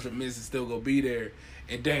I'm quite sure Miz is still gonna be there,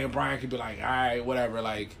 and Daniel Bryan could be like, all right, whatever,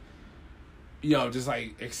 like, just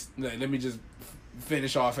like let me just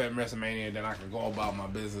finish off at WrestleMania, and then I can go about my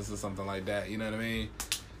business or something like that. You know what I mean?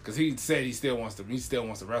 Because he said he still wants to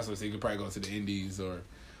wrestle, so he could probably go to the Indies or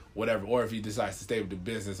whatever, or if he decides to stay with the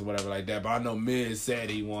business or whatever like that. But I know Miz said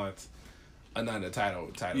he wants another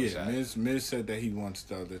title Yeah, shot. Miz said that he wants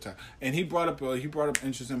the other title, and he brought up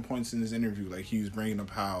interesting points in his interview. Like he was bringing up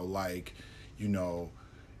how, like, you know,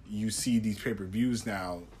 you see these pay-per-views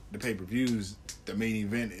now. The pay-per-views, the main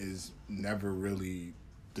event is never really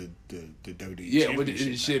the WWE championship.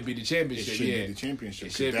 It should be the championship. It should be the championship.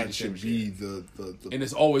 It should be that the should championship. be the And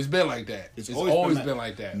it's always been like that. It's always been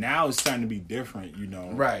like that. Now it's starting to be different, you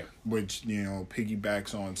know. Right. Which, you know,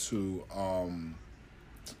 piggybacks onto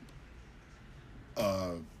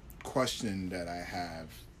a question that I have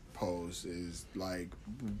posed is, like,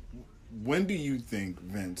 when do you think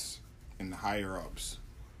Vince and the higher ups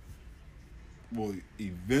will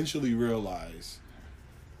eventually realize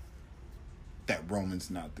that Roman's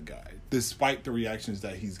not the guy, despite the reactions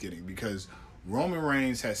that he's getting? Because Roman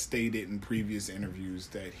Reigns has stated in previous interviews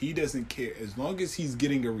that he doesn't care as long as he's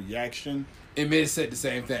getting a reaction. And Miz said the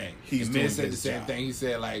same thing. Miz said the same thing. He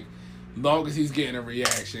said, like, long as he's getting a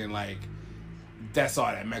reaction, like, that's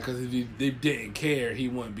all that matters. Because if they didn't care, he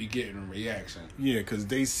wouldn't be getting a reaction. Yeah, because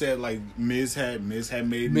they said, like, Miz had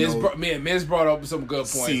made Miz brought up some good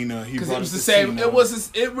points. Cena, because it was the same. Cena.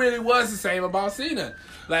 It really was the same about Cena.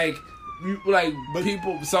 Like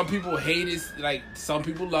some people hate it. Like, some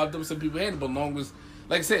people loved him, some people hated him. But long as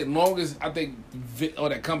I think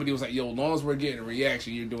that company was like, yo, long as we're getting a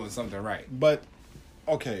reaction, you're doing something right. But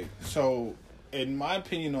okay, so in my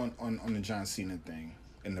opinion on the John Cena thing,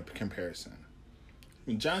 in the comparison,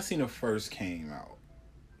 when John Cena first came out,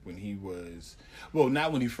 when he was, well,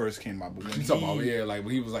 not when he first came out, but when like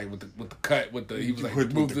when he was like with the cut, he was like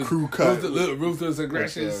with the crew cut, ruthless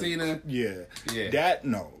aggression, Cena. Yeah. That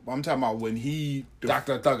no, I'm talking about when he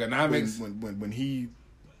Dr. Thugonomics, when he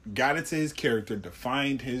got into his character,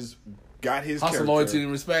 got his hustle, character, loyalty,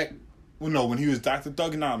 and respect. Well, no, when he was Dr.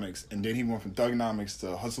 Thugonomics, and then he went from Thugonomics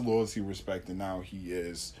to hustle, loyalty, respect, and now he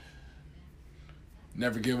is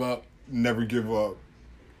never give up.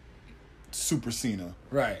 Super Cena.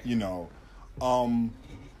 Right. You know,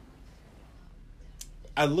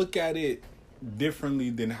 I look at it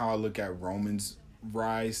differently than how I look at Roman's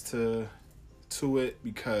rise to it,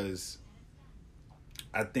 because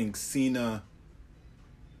I think Cena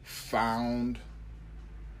found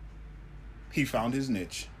his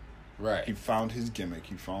niche. Right. He found his gimmick.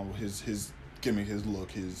 He found his gimmick, his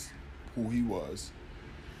look, who he was.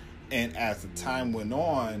 And as the time went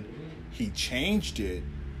on, he changed it,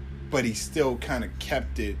 but he still kind of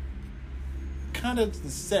kept it kind of the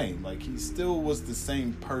same. Like, he still was the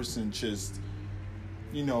same person, just,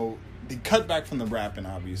 you know, they cut back from the rapping,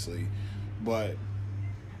 obviously, but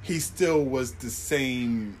he still was the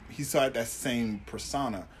same. He still had that same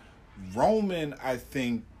persona. Roman, I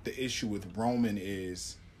think the issue with Roman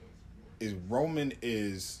is Roman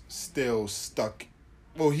is still stuck.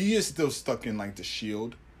 Well, he is still stuck in, like, the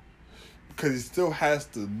Shield. Because he still has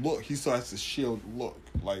the look. He still has the Shield look.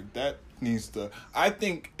 Like, that needs to... I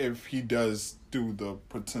think if he does do the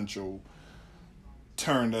potential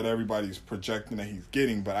turn that everybody's projecting that he's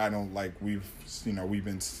getting, but I don't like... We've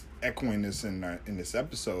been echoing this in this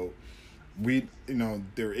episode.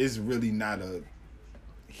 There is really not a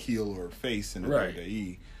heel or face in the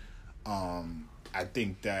WWE. I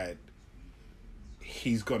think that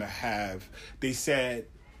he's going to have... They said...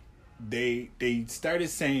 They started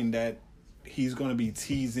saying that he's going to be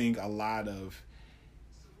teasing a lot of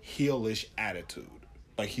heelish attitude.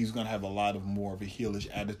 Like, he's going to have a lot of more of a heelish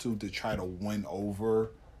attitude to try to win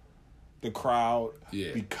over the crowd.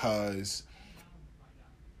 Yeah. Because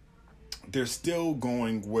they're still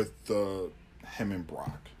going with him and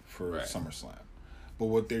Brock for SummerSlam. But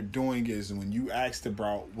what they're doing is, when you asked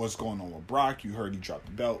about what's going on with Brock, you heard he dropped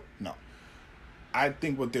the belt. No. I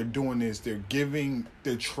think what they're doing is they're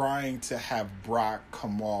trying to have Brock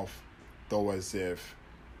come off, though, as if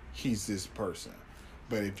he's this person.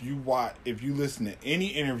 But if you listen to any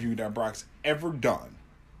interview that Brock's ever done,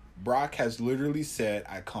 Brock has literally said,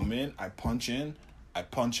 I come in, I punch in, I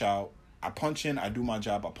punch out, I punch in, I do my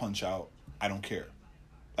job, I punch out, I don't care.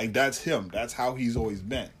 Like, that's him. That's how he's always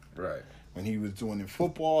been. Right. When he was doing in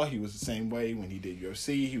football, he was the same way. When he did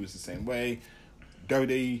UFC, he was the same way.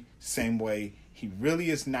 WWE, same way. He really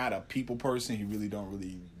is not a people person. He really don't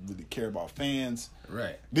really care about fans.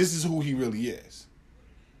 Right. This is who he really is.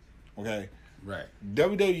 Okay? Right.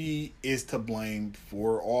 WWE is to blame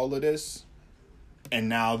for all of this. And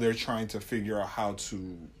now they're trying to figure out how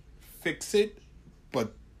to fix it.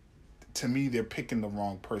 But to me, they're picking the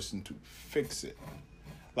wrong person to fix it.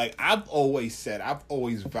 Like, I've always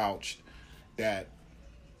vouched that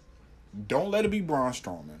don't let it be Braun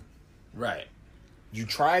Strowman. Right. You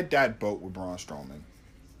tried that boat with Braun Strowman.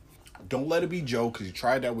 Don't let it be Joe, because you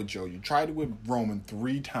tried that with Joe. You tried it with Roman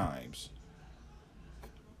 3 times.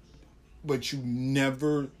 But you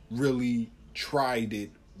never really tried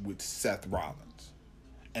it with Seth Rollins.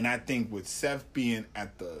 And I think with Seth being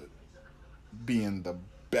the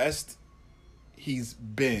best he's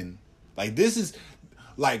been, like, this is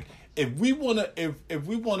like, if we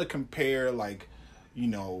wanna compare, like, you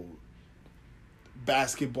know,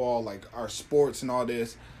 basketball, like our sports and all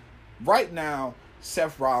this, right now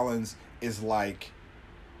Seth Rollins is like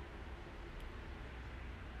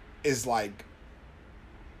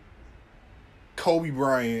Kobe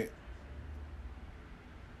Bryant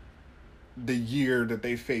the year that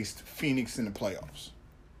they faced Phoenix in the playoffs.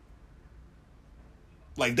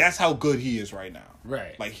 Like, that's how good he is right now.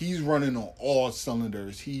 Right. Like, he's running on all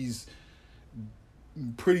cylinders. He's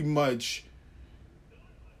pretty much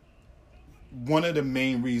one of the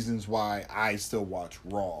main reasons why I still watch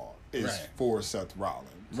Raw is for Seth Rollins.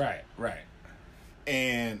 Right.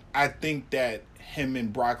 And I think that him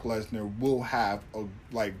and Brock Lesnar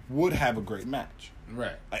would have a great match.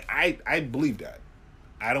 Right. Like, I believe that.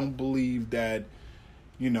 I don't believe that,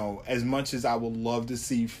 you know, as much as I would love to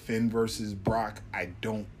see Finn versus Brock,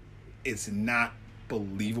 it's not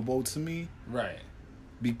believable to me. Right.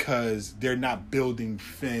 Because they're not building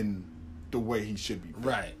Finn the way he should be built.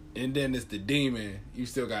 Right. And then it's the Demon. You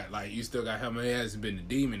still got him. He hasn't been the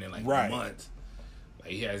Demon in like months.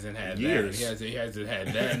 Like, he hasn't had years. That. He hasn't had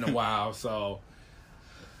that in a while. So,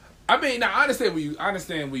 I mean, now I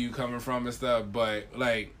understand where you coming from and stuff, but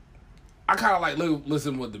like, I kind of like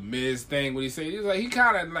listen with the Miz thing. What he said, he's like, he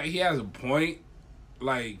kind of like, he has a point.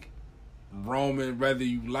 Like, Roman, whether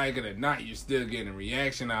you like it or not, you're still getting a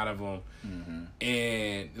reaction out of him,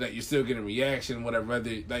 and like, you're still getting a reaction, whatever.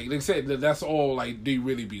 Whether, like they said, that's all like they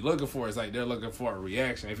really be looking for. It's like they're looking for a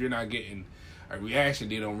reaction. If you're not getting a reaction,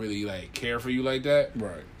 they don't really like care for you like that.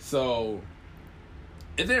 Right. So,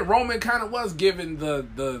 and then Roman kind of was giving the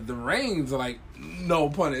reins, like, no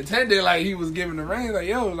pun intended, like he was giving the reins, like,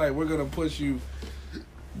 yo, like, we're gonna push you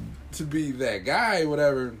to be that guy,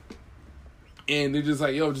 whatever. And they're just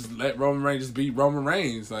like, yo, just let Roman Reigns just beat Roman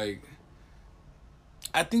Reigns. Like,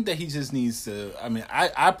 I think that he just needs to. I mean,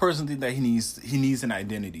 I personally think that he needs an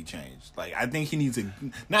identity change. Like, I think he needs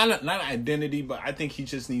not an identity, but I think he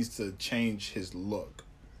just needs to change his look.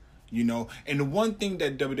 You know, and the one thing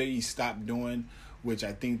that WWE stopped doing, which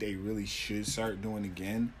I think they really should start doing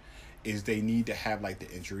again, is they need to have like the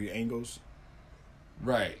injury angles,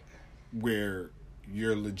 right, where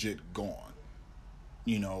you're legit gone.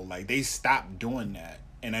 You know, like, they stopped doing that,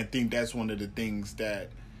 and I think that's one of the things that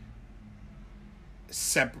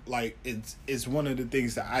it's one of the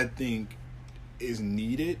things that I think is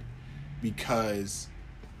needed, because,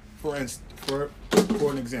 for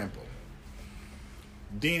an example,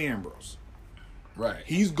 Dean Ambrose, right,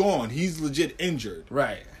 he's gone, he's legit injured,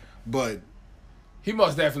 right, but he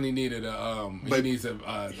most definitely needed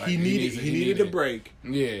he needed a break,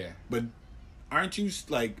 yeah. But aren't you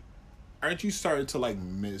starting to like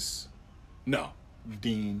miss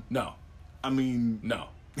Dean? No. I mean, no.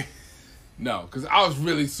 No, because I was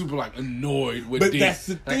really super like annoyed with Dean. But that's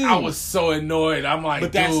the thing. Like, I was so annoyed. I'm like,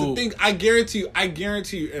 but that's the thing. I guarantee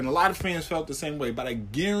you, and a lot of fans felt the same way, but I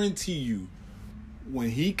guarantee you,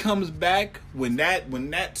 when he comes back, when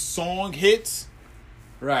that song hits,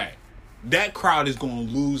 right, that crowd is going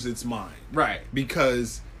to lose its mind. Right.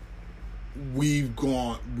 Because we've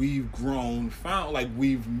grown, we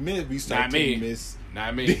started to miss.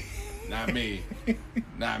 Not me. Not me.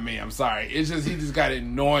 Not me. I'm sorry. It's just, he just got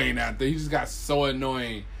annoying after. He just got so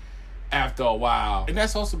annoying after a while. And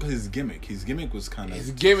that's also because his gimmick was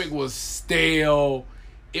his gimmick was stale.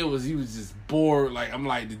 He was just bored. Like, I'm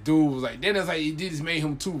like, the dude was like, then it's like, it just made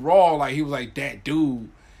him too raw. Like, he was like that dude.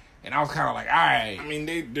 And I was kind of like, all right. I mean,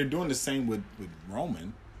 they're doing the same with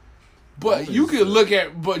Roman. But you could look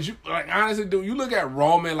at, honestly, dude, you look at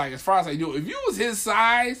Roman, like, as far as like, yo, if you was his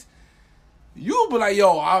size, you'd be like,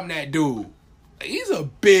 yo, I'm that dude. Like, he's a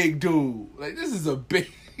big dude. Like, this is a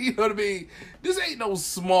big, you know what I mean? This ain't no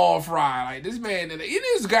small fry. Like, this man, it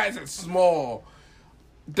is guys that's small.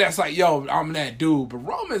 That's like, yo, I'm that dude. But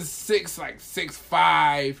Roman's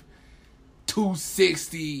 6'5",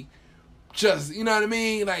 260. Just, you know what I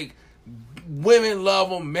mean? Like, women love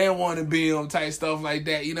him, men want to be him, type stuff like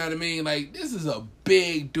that. You know what I mean? Like, this is a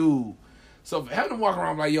big dude. So for him to walk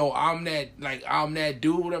around like, yo, I'm that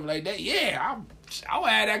dude, whatever like that. Yeah, I would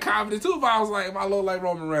have that confidence too if I look like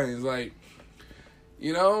Roman Reigns, like,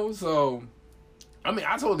 you know. So, I mean,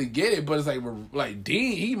 I totally get it, but it's like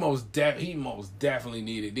Dean, he most definitely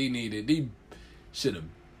needed. He should have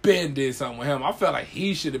been did something with him. I felt like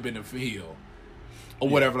he should have been a heel or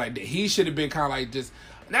whatever like that. He should have been kind of like just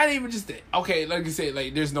not even just that. Okay, like you said,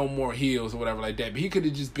 like there's no more heels or whatever like that. But he could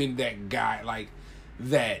have just been that guy, like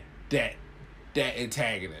that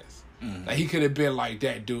antagonist. Mm-hmm. Like he could have been like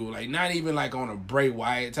that dude, like not even like on a Bray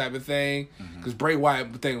Wyatt type of thing. Because Bray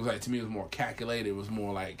Wyatt thing was like, to me, it was more calculated. It was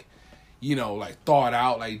more like, you know, like thought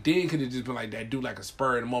out. Like Dean could have just been like that dude, like a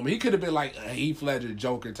spur in the moment. He could have been like a Heath Ledger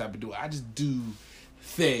Joker type of dude. I just do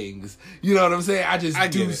things. You know what I'm saying? I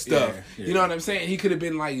do stuff. Yeah. You know what I'm saying? He could have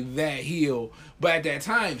been like that heel. But at that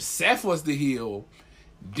time, Seth was the heel.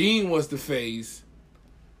 Dean was the face.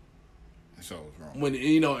 So it was wrong. When,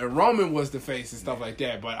 you know, and Roman was the face and stuff like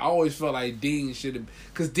that. But I always felt like Dean should have,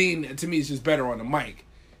 because Dean, to me, is just better on the mic.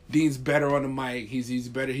 Dean's better on the mic. He's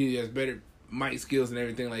better. He has better mic skills and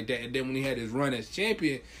everything like that. And then when he had his run as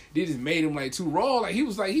champion, they just made him like too raw. Like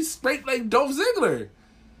he's straight like Dolph Ziggler.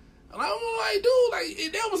 And I'm like, dude,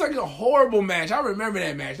 like that was like a horrible match. I remember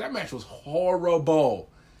that match. That match was horrible.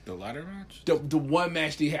 The ladder match? The one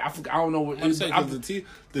match they had, I don't know what it was.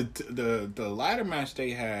 The ladder match they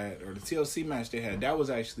had, or the TLC match they had, that was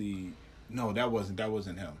actually that wasn't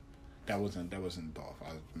him. That wasn't Dolph.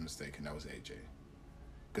 I was mistaken. That was AJ.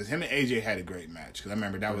 Because him and AJ had a great match. Because I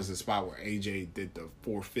remember that was the spot where AJ did the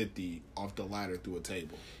 450 off the ladder through a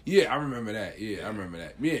table. Yeah, I remember that. Yeah, I remember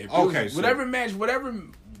that. Yeah. Okay. Whatever match,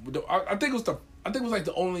 I think it was like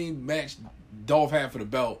the only match Dolph had for the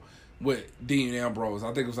belt with Dean Ambrose. I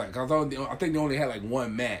think it was like, I think they only had like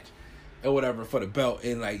one match or whatever for the belt,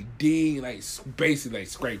 and like Dean like basically like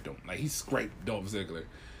scraped him. Like he scraped Dolph Ziggler,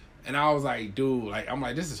 and I was like, dude, like I'm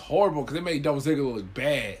like, this is horrible because it made Dolph Ziggler look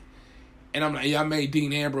bad. And I'm like, yeah, I made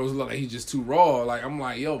Dean Ambrose look like he's just too raw. Like I'm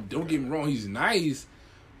like, yo, don't get me wrong, he's nice,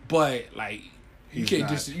 but like you can't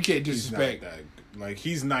disrespect. Like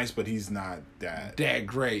he's nice, but he's not that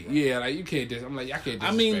great. Yeah, like you can't I'm like, I can't disrespect.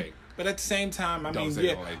 I mean, but at the same time, I mean,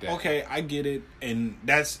 yeah, like okay, I get it, and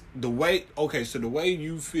that's the way. Okay, so the way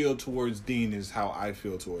you feel towards Dean is how I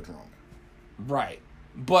feel towards Roman. Right,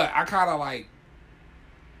 but I kind of like.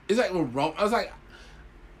 It's like with Roman, I was like.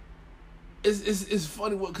 It's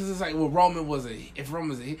funny because it's like Roman was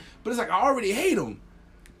Roman's a hit, but it's like I already hate him.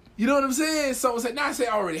 You know what I'm saying? So it's like not say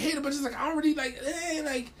I already hate him, but it's like I already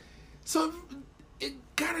so it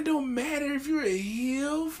kind of don't matter if you're a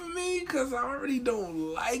heel for me because I already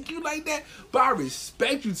don't like you like that, but I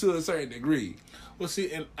respect you to a certain degree. Well,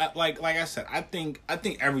 see, and like I said, I think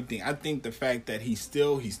everything. I think the fact that he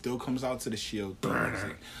still comes out to the Shield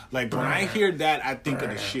music. Like when I hear that, I think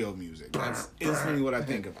of the Shield music. That's instantly what I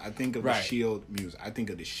think of. I think of the Shield music. I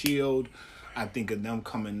think of the Shield. I think of them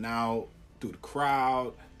coming out through the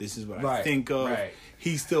crowd. This is what I think of. Right.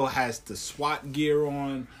 He still has the SWAT gear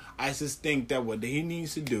on. I just think that what he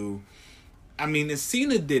needs to do. I mean, and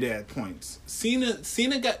Cena did it at points.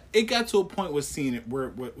 Cena got to a point with Cena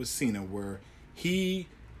where he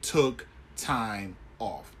took time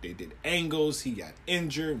off. They did angles. He got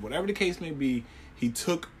injured. Whatever the case may be, he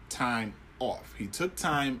took time off. He took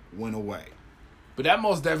time, went away. But that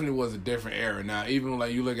most definitely was a different era. Now, even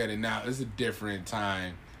like you look at it now, it's a different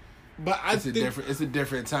time. But it's a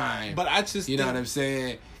different time. But I just know what I'm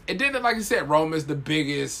saying. And then, like I said, Roman's the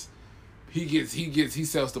biggest. He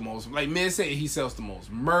sells the most. Like men say, he sells the most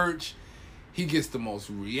merch. He gets the most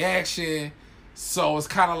reaction. So it's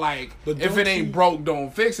kind of like, if it ain't broke, don't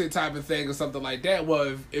fix it type of thing or something like that.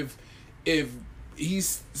 Well, if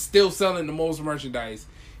he's still selling the most merchandise,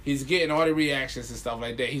 he's getting all the reactions and stuff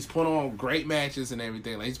like that. He's put on great matches and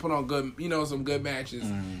everything. Like he's put on good, some good matches,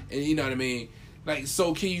 and you know what I mean. Like,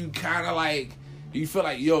 so can you kind of like, do you feel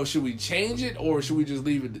like, yo, should we change it or should we just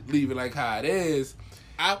leave it like how it is?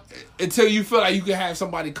 Until you feel like you can have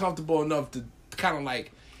somebody comfortable enough to kind of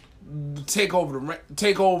like take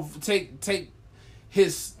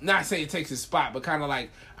his, not saying takes his spot, but kind of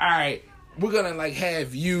like, all right, we're gonna like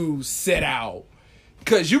have you sit out,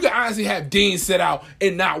 because you can honestly have Dean sit out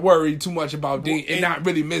and not worry too much about Dean and not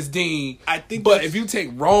really miss Dean. I think, but if you take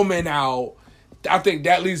Roman out, I think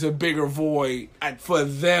that leaves a bigger void for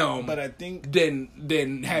them. But I think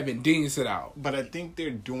than having Dean sit out. But I think they're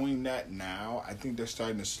doing that now. I think they're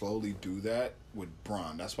starting to slowly do that with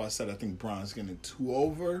Braun. That's why I said I think Braun's getting too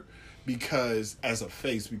over, because as a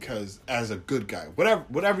face, because as a good guy,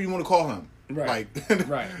 whatever you want to call him, right? Like,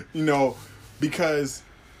 right? You know, because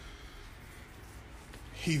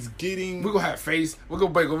he's getting. We're gonna have face. We're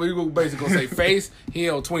gonna basically say face,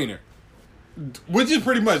 heel, tweener. Which is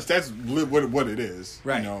pretty much, that's what it is,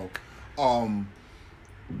 right? You know,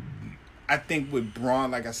 I think with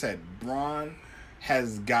Braun, like I said, Braun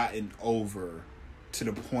has gotten over to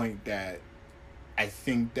the point that I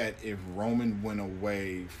think that if Roman went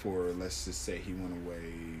away for, let's just say he went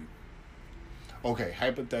away, okay,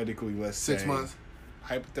 hypothetically, let's say 6 months.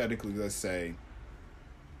 Hypothetically, let's say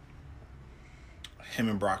Him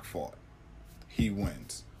and Brock fought. He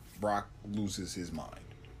wins. Brock loses his mind.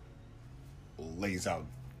 Lays out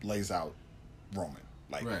Roman.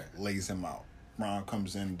 Like, right. lays him out. Braun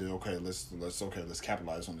comes in, okay, let's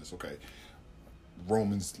capitalize on this. Okay.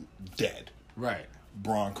 Roman's dead. Right.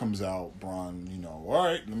 Braun comes out. Braun, all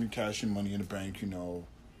right, let me cash in Money in the Bank.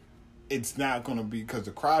 It's not gonna be, because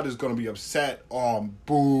the crowd is gonna be upset.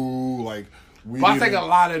 Boo! Like, I think a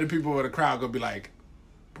lot of the people in the crowd gonna be like,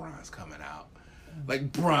 Braun's coming out.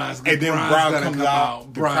 Like, Braun comes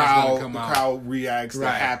out. The crowd reacts. Right.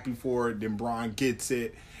 They're happy for it. Then Braun gets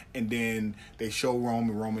it, and then they show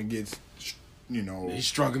Roman. Roman gets, he's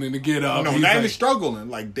struggling to get up. No, not even struggling.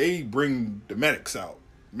 Like, they bring the medics out.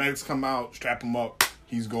 Medics come out, strap him up.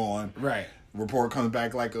 He's gone. Right. Report comes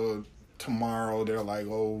back like tomorrow. They're like,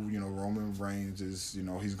 Roman Reigns is,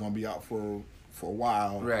 he's gonna be out for a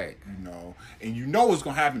while. Right. And what's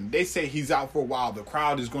gonna happen. They say he's out for a while. The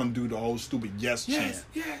crowd is gonna do the whole stupid yes chant.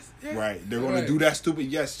 Yes. Right. They're gonna do that stupid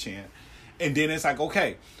yes chant. And then it's like,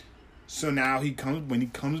 okay. So now when he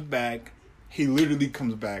comes back, he literally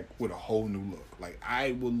comes back with a whole new look. Like,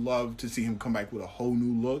 I would love to see him come back with a whole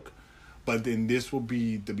new look. But then this will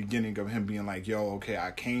be the beginning of him being like, yo, okay,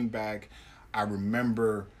 I came back. I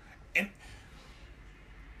remember. And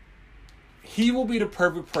he will be the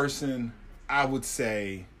perfect person, I would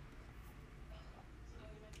say,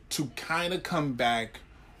 to kind of come back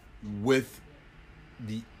with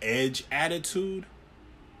the Edge attitude.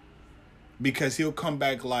 Because he'll come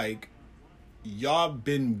back like, y'all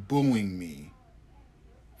been booing me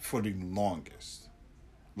for the longest.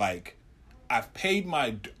 Like, I've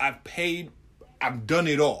done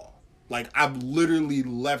it all. Like, I've literally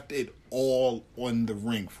left it all on the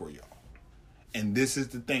ring for y'all. And this is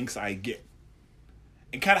the thanks I get.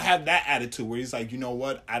 And kind of have that attitude where he's like, you know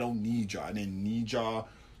what? I don't need y'all. I didn't need y'all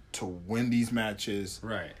to win these matches.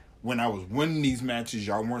 Right. When I was winning these matches,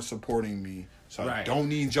 y'all weren't supporting me. So I don't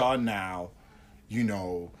need y'all now.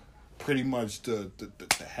 Pretty much the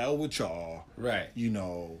hell with y'all. Right.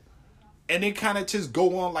 And they kind of just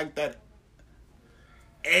go on like that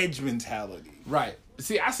Edge mentality. Right.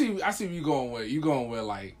 See, I see where you going with. You going with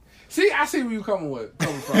like. See, I see where you coming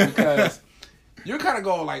from because you're kind of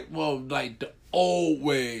going like, well, like the old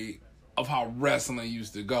way of how wrestling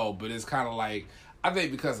used to go, but it's kind of like, I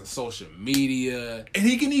think because of social media and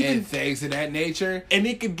he can even and things of that nature, and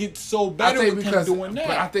it could get so better with him doing that.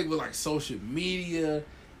 But I think with like social media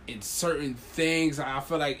and certain things, I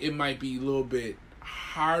feel like it might be a little bit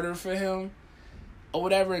harder for him. Or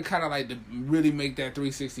whatever, and kind of like to really make that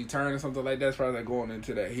 360 turn or something like that. It's probably like going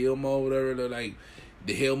into that heel mode, whatever, like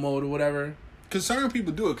the heel mode or whatever. Because certain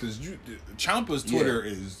people do it. Because Ciampa's Twitter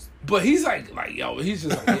is, but he's like yo, he's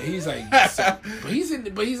just like he's like, but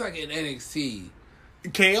he's like in NXT.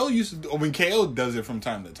 KO used to. I mean, KO does it from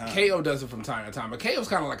time to time. KO does it from time to time, but KO's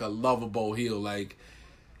kind of like a lovable heel. Like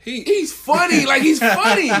he's funny. Like he's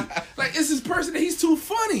funny. Like it's his person. He's too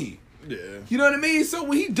funny. Yeah. You know what I mean? So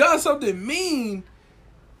when he does something mean,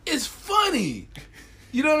 it's funny.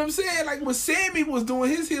 You know what I'm saying? Like when Sammy was doing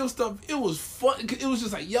his heel stuff, it was fun. It was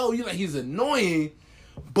just like, yo, you like he's annoying,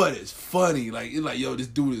 but it's funny. Like it's like, yo, this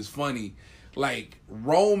dude is funny. Like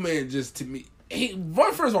Roman, just to me,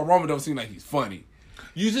 first of all, Roman don't seem like he's funny.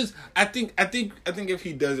 I think if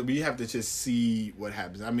he does it, we have to just see what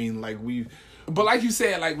happens. I mean, like But like you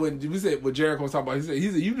said, like when we said what Jericho was talking about, he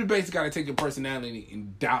said you basically got to take your personality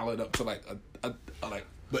and dial it up to like a like.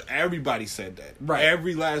 But everybody said that. Right.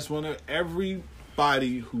 Every last one.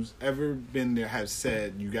 Everybody who's ever been there has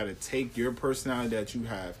said you got to take your personality that you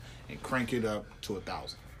have and crank it up to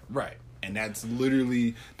 1,000. Right. And that's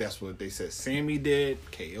what they said. Sammy did.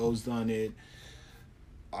 KO's done it.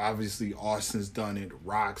 Obviously, Austin's done it.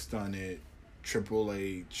 Rock's done it. Triple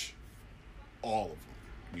H. All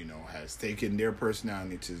of them, has taken their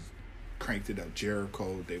personality to cranked it up.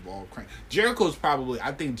 Jericho, they've all cranked.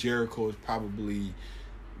 I think Jericho is probably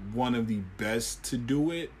one of the best to do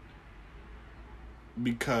it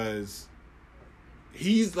because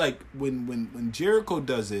he's like when Jericho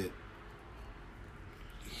does it,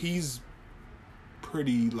 he's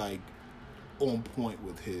pretty like on point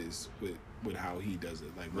with with how he does it.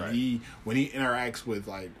 Like when he interacts with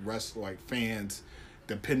like fans,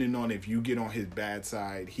 depending on if you get on his bad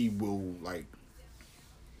side, he will like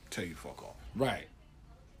tell you to fuck off. Right.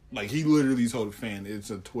 Like he literally told a fan, it's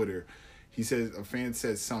a Twitter. He says a fan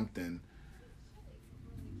said something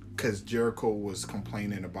because Jericho was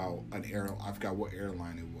complaining about an I forgot what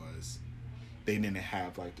airline it was. They didn't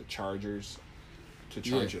have like the chargers to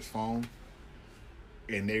charge his phone,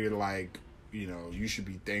 and they were like, you should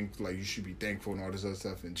be thankful. Like you should be thankful and all this other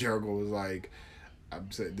stuff. And Jericho was like, "I'm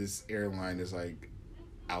saying this airline is like,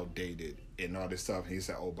 outdated and all this stuff. And he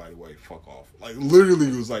said, "Oh, by the way, fuck off." Like literally,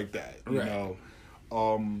 it was like that. You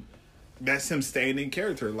know, that's him staying in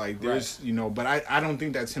character. Like there's, you know, but I don't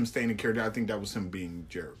think that's him staying in character. I think that was him being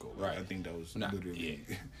Jericho. Like, I think that was literally.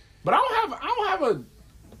 Yeah. But I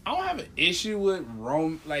don't have an issue with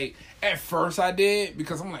Rome. Like at first I did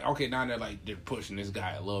because I'm like, okay, now they're pushing this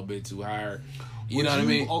guy a little bit too hard. You know what I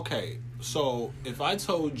mean? Okay, so if I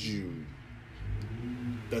told you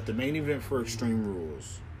that the main event for Extreme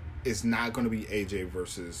Rules is not going to be AJ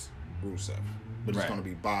versus Rusev, but it's going to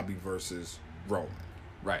be Bobby versus Roman,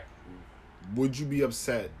 right? Would you be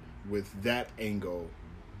upset with that angle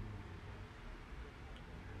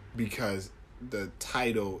because the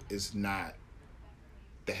title is not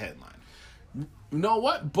the headline? You know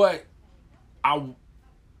what? But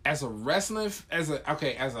as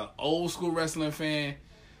an old school wrestling fan,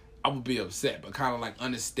 I would be upset, but kind of like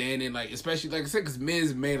understanding, like especially like I said, because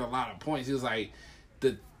Miz made a lot of points. He was like,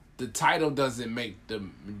 the title doesn't make the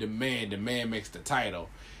man. The man makes the title.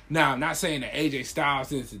 Now, I'm not saying that AJ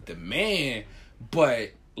Styles isn't the man,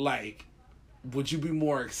 but like, would you be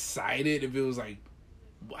more excited if it was like?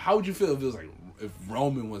 How would you feel if it was like if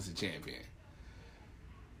Roman was the champion?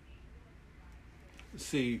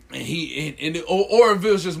 See, and or if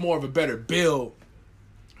it was just more of a better build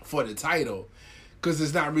for the title, because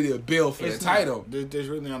it's not really a build for the title. There's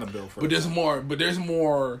really not a build for. But there's more. But there's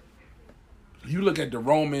more. You look at the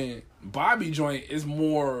Roman Bobby joint, is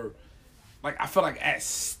more like I feel like at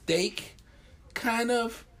stake, kind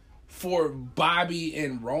of for Bobby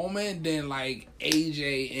and Roman than like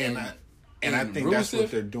AJ and I think Rusev. That's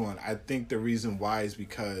what they're doing. I think the reason why is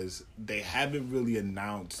because they haven't really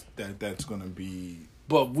announced that that's going to be.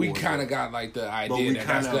 But we kind of got like the idea that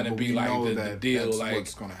that's going to be like the deal. That's like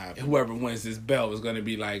what's going to happen. Whoever wins this belt is going to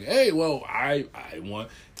be like, hey, well, I want,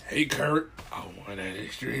 hey Kurt, I want that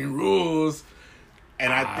Extreme Rules.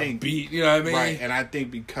 And I think you know what I mean? Right. And I think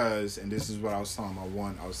because, and this is what I was telling my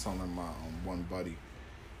one buddy.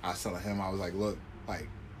 I was telling him, I was like, look, like,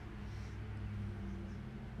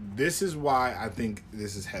 this is why I think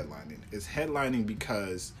this is headlining. It's headlining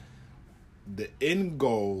because the end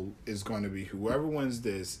goal is going to be whoever wins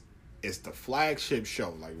this. It's the flagship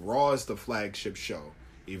show. Like Raw is the flagship show,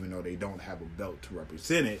 even though they don't have a belt to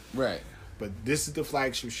represent it. Right. But this is the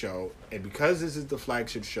flagship show, and because this is the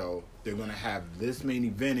flagship show, they're going to have this main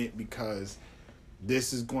event it because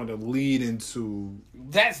this is going to lead into.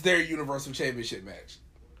 That's their Universal Championship match.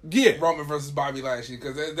 Yeah, Roman versus Bobby Lashley,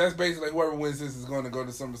 because that's basically like whoever wins this is going to go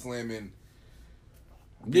to SummerSlam and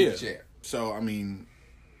be the champ. So I mean,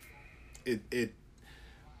 it.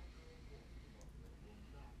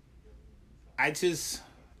 I just,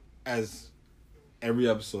 as every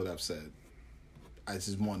episode I've said, I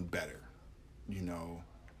just want better. You know,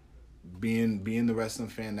 being the wrestling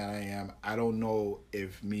fan that I am, I don't know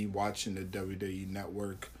if me watching the WWE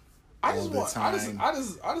Network. I just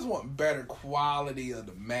want better quality of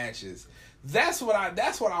the matches. That's what I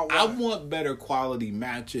want. I want better quality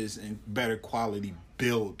matches and better quality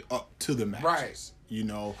build up to the matches. Right. You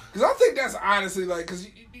know, because I think that's honestly like because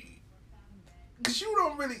you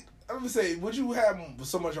don't really. I'm gonna say, would you have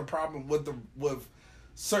so much a problem with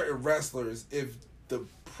certain wrestlers if the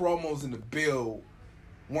promos and the build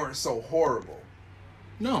weren't so horrible?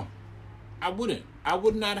 No, I wouldn't. I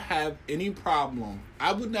would not have any problem.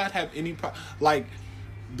 Like,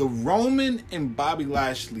 the Roman and Bobby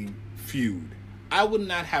Lashley feud, I would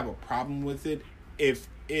not have a problem with it if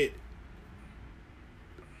there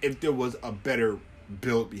was a better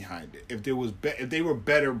build behind it. If they were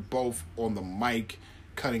better both on the mic,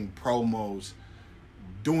 cutting promos,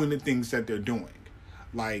 doing the things that they're doing.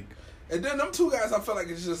 Like, and then them two guys, I feel like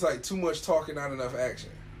it's just like too much talking, not enough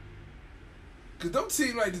action. Because them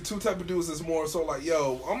seem like the two type of dudes that's more so like,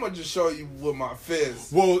 yo, I'm going to just show you with my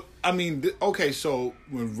fist. Well, I mean, okay, so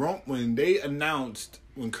when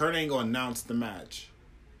Kurt Angle announced the match,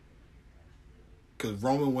 because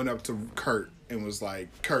Roman went up to Kurt and was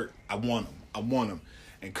like, Kurt, I want him.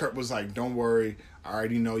 And Kurt was like, don't worry, I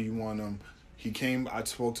already know you want him. He came, I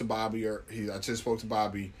just spoke to Bobby,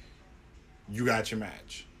 you got your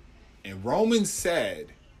match. And Roman said,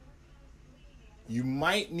 you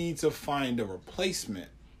might need to find a replacement.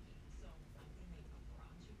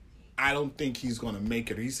 I don't think he's going to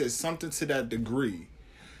make it. He said something to that degree.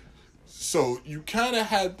 So you kind of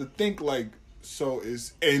had to think like,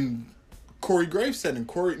 and Corey Graves said,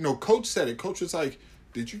 Coach said it. Coach was like,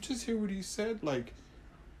 did you just hear what he said? Like,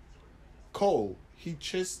 Cole,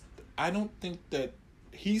 I don't think that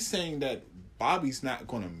he's saying that Bobby's not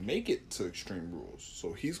going to make it to Extreme Rules.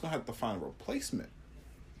 So he's going to have to find a replacement.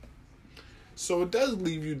 So it does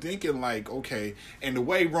leave you thinking, like, okay. And the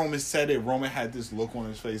way Roman said it, Roman had this look on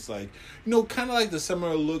his face, like, kind of like the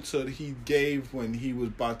similar look that he gave when he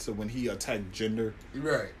was when he attacked Jinder.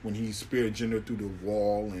 Right. When he speared Jinder through the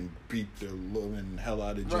wall and beat the living hell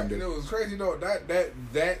out of Jinder. Right. And it was crazy, though.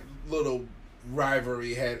 That little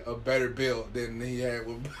rivalry had a better build than he had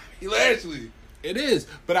with Bobby Lashley. It is.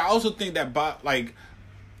 But I also think that,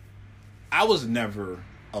 I was never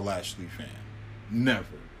a Lashley fan.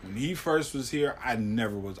 Never. When he first was here, I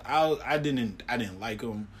never was. I didn't like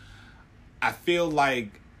him. I feel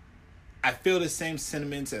the same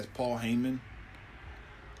sentiments as Paul Heyman.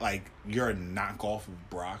 Like, you're a knockoff of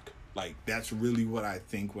Brock. Like, that's really what I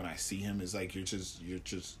think when I see him, is like you're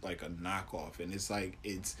just like a knockoff. And it's like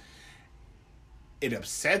it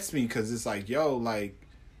upsets me because it's like, yo, like,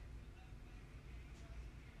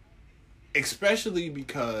 especially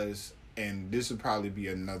because, and this would probably be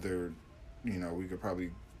another, we could probably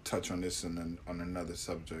touch on this on another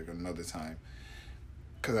subject another time,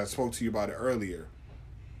 because I spoke to you about it earlier.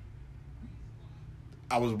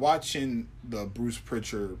 I was watching the Bruce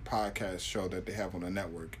Pritchard podcast show that they have on the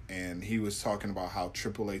network, and he was talking about how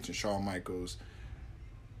Triple H and Shawn Michaels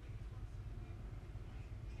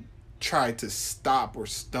tried to stop or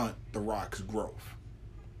stunt The Rock's growth.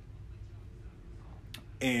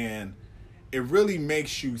 And it really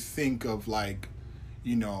makes you think of, like,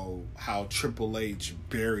 how Triple H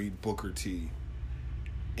buried Booker T,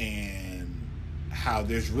 and how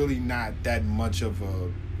there's really not that much of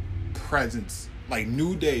a presence. Like,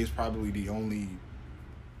 New Day is probably the only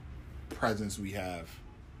presence we have,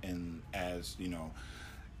 and as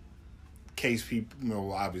case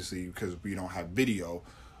people, obviously, because we don't have video,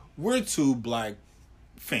 we're two black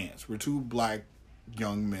fans. We're two black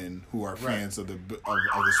young men who are fans of the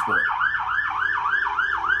sport.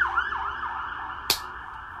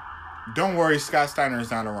 Don't worry, Scott Steiner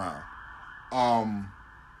is not around.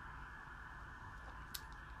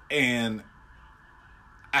 And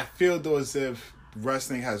I feel though as if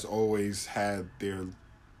wrestling has always had their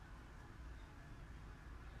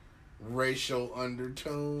racial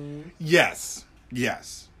undertone. Yes.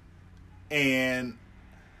 And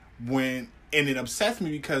it upsets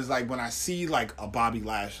me because, like, when I see, like, a Bobby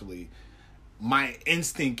Lashley, my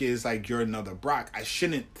instinct is, like, you're another Brock. I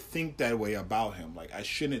shouldn't think that way about him. Like, I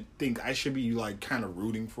should be, like, kind of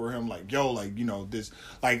rooting for him. Like, yo, like, this,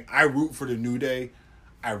 like, I root for the New Day.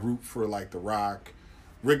 I root for, like, The Rock.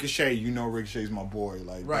 Ricochet, Ricochet's my boy.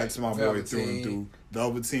 Like, that's my boy through and through.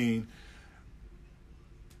 Velveteen.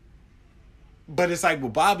 But it's like,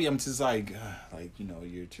 with Bobby, I'm just like,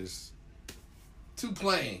 you're just too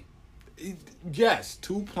plain. Yes,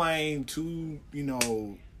 too plain, too,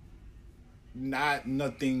 not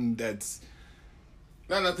nothing that's...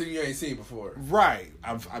 Not nothing you ain't seen before. Right.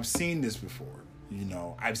 I've seen this before.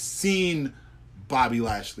 I've seen Bobby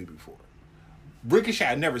Lashley before. Ricochet,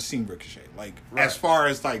 I've never seen Ricochet. Like, as far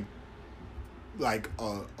as, like a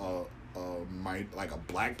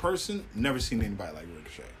black person, never seen anybody like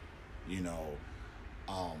Ricochet.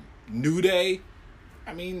 New Day,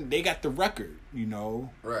 I mean, they got the record,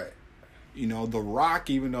 Right. The Rock,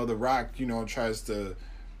 even though The Rock, tries to...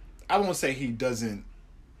 I won't say he doesn't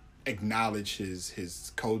acknowledge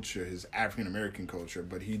his culture, his African American culture,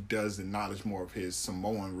 but he does acknowledge more of his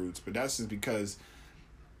Samoan roots. But that's just because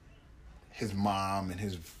his mom and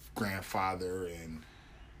his grandfather, and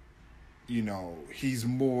he's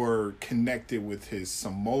more connected with his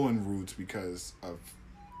Samoan roots because of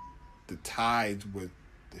the ties with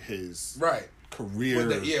his career.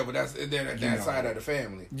 But that's that side of the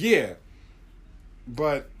family. Yeah,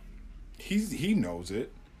 but he knows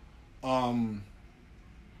it.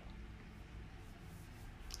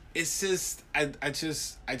 It's just I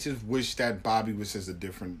just wish that Bobby was just a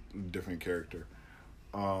different character.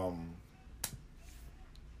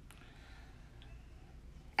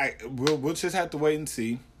 We'll just have to wait and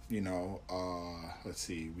see. Let's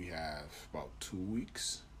see. We have about 2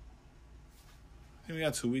 weeks. I think we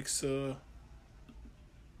got 2 weeks.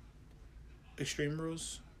 Extreme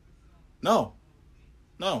Rules. No,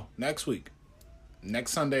 next week.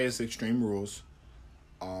 Next Sunday is Extreme Rules.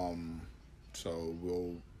 So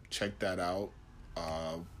we'll check that out.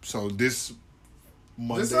 So this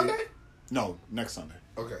Monday. This Sunday? No, next Sunday.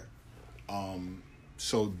 Okay.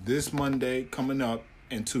 So this Monday coming up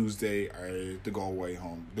and Tuesday are the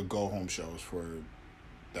go home shows for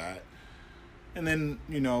that. And then,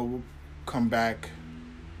 we'll come back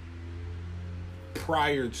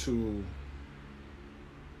prior to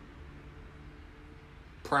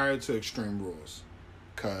Extreme Rules,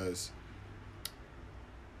 because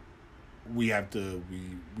we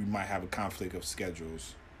might have a conflict of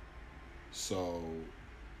schedules, so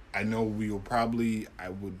I know we'll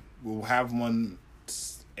we'll have one.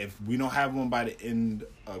 If we don't have one by the end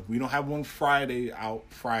of, we don't have one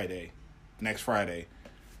next Friday,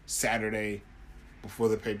 Saturday, before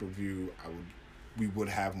the pay-per-view, we would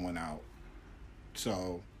have one out.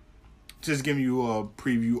 So, just giving you a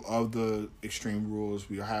preview of the Extreme Rules.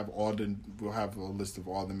 We'll have a list of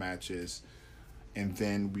all the matches, and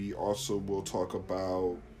then we also will talk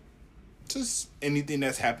about just anything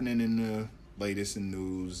that's happening in the latest in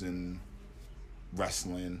news and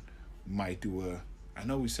wrestling. We might do I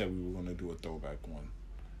know we said we were going to do a throwback one,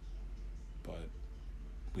 but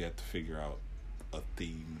we have to figure out a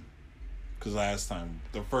theme. Because last time,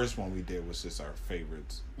 the first one we did was just our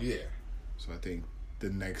favorites. Yeah. So I think the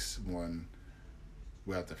next one,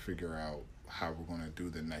 we have to figure out how we're going to do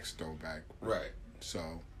the next throwback. Right.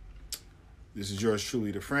 So, this is yours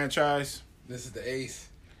truly, The Franchise. This is the Ace.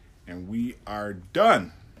 And we are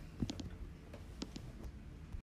done.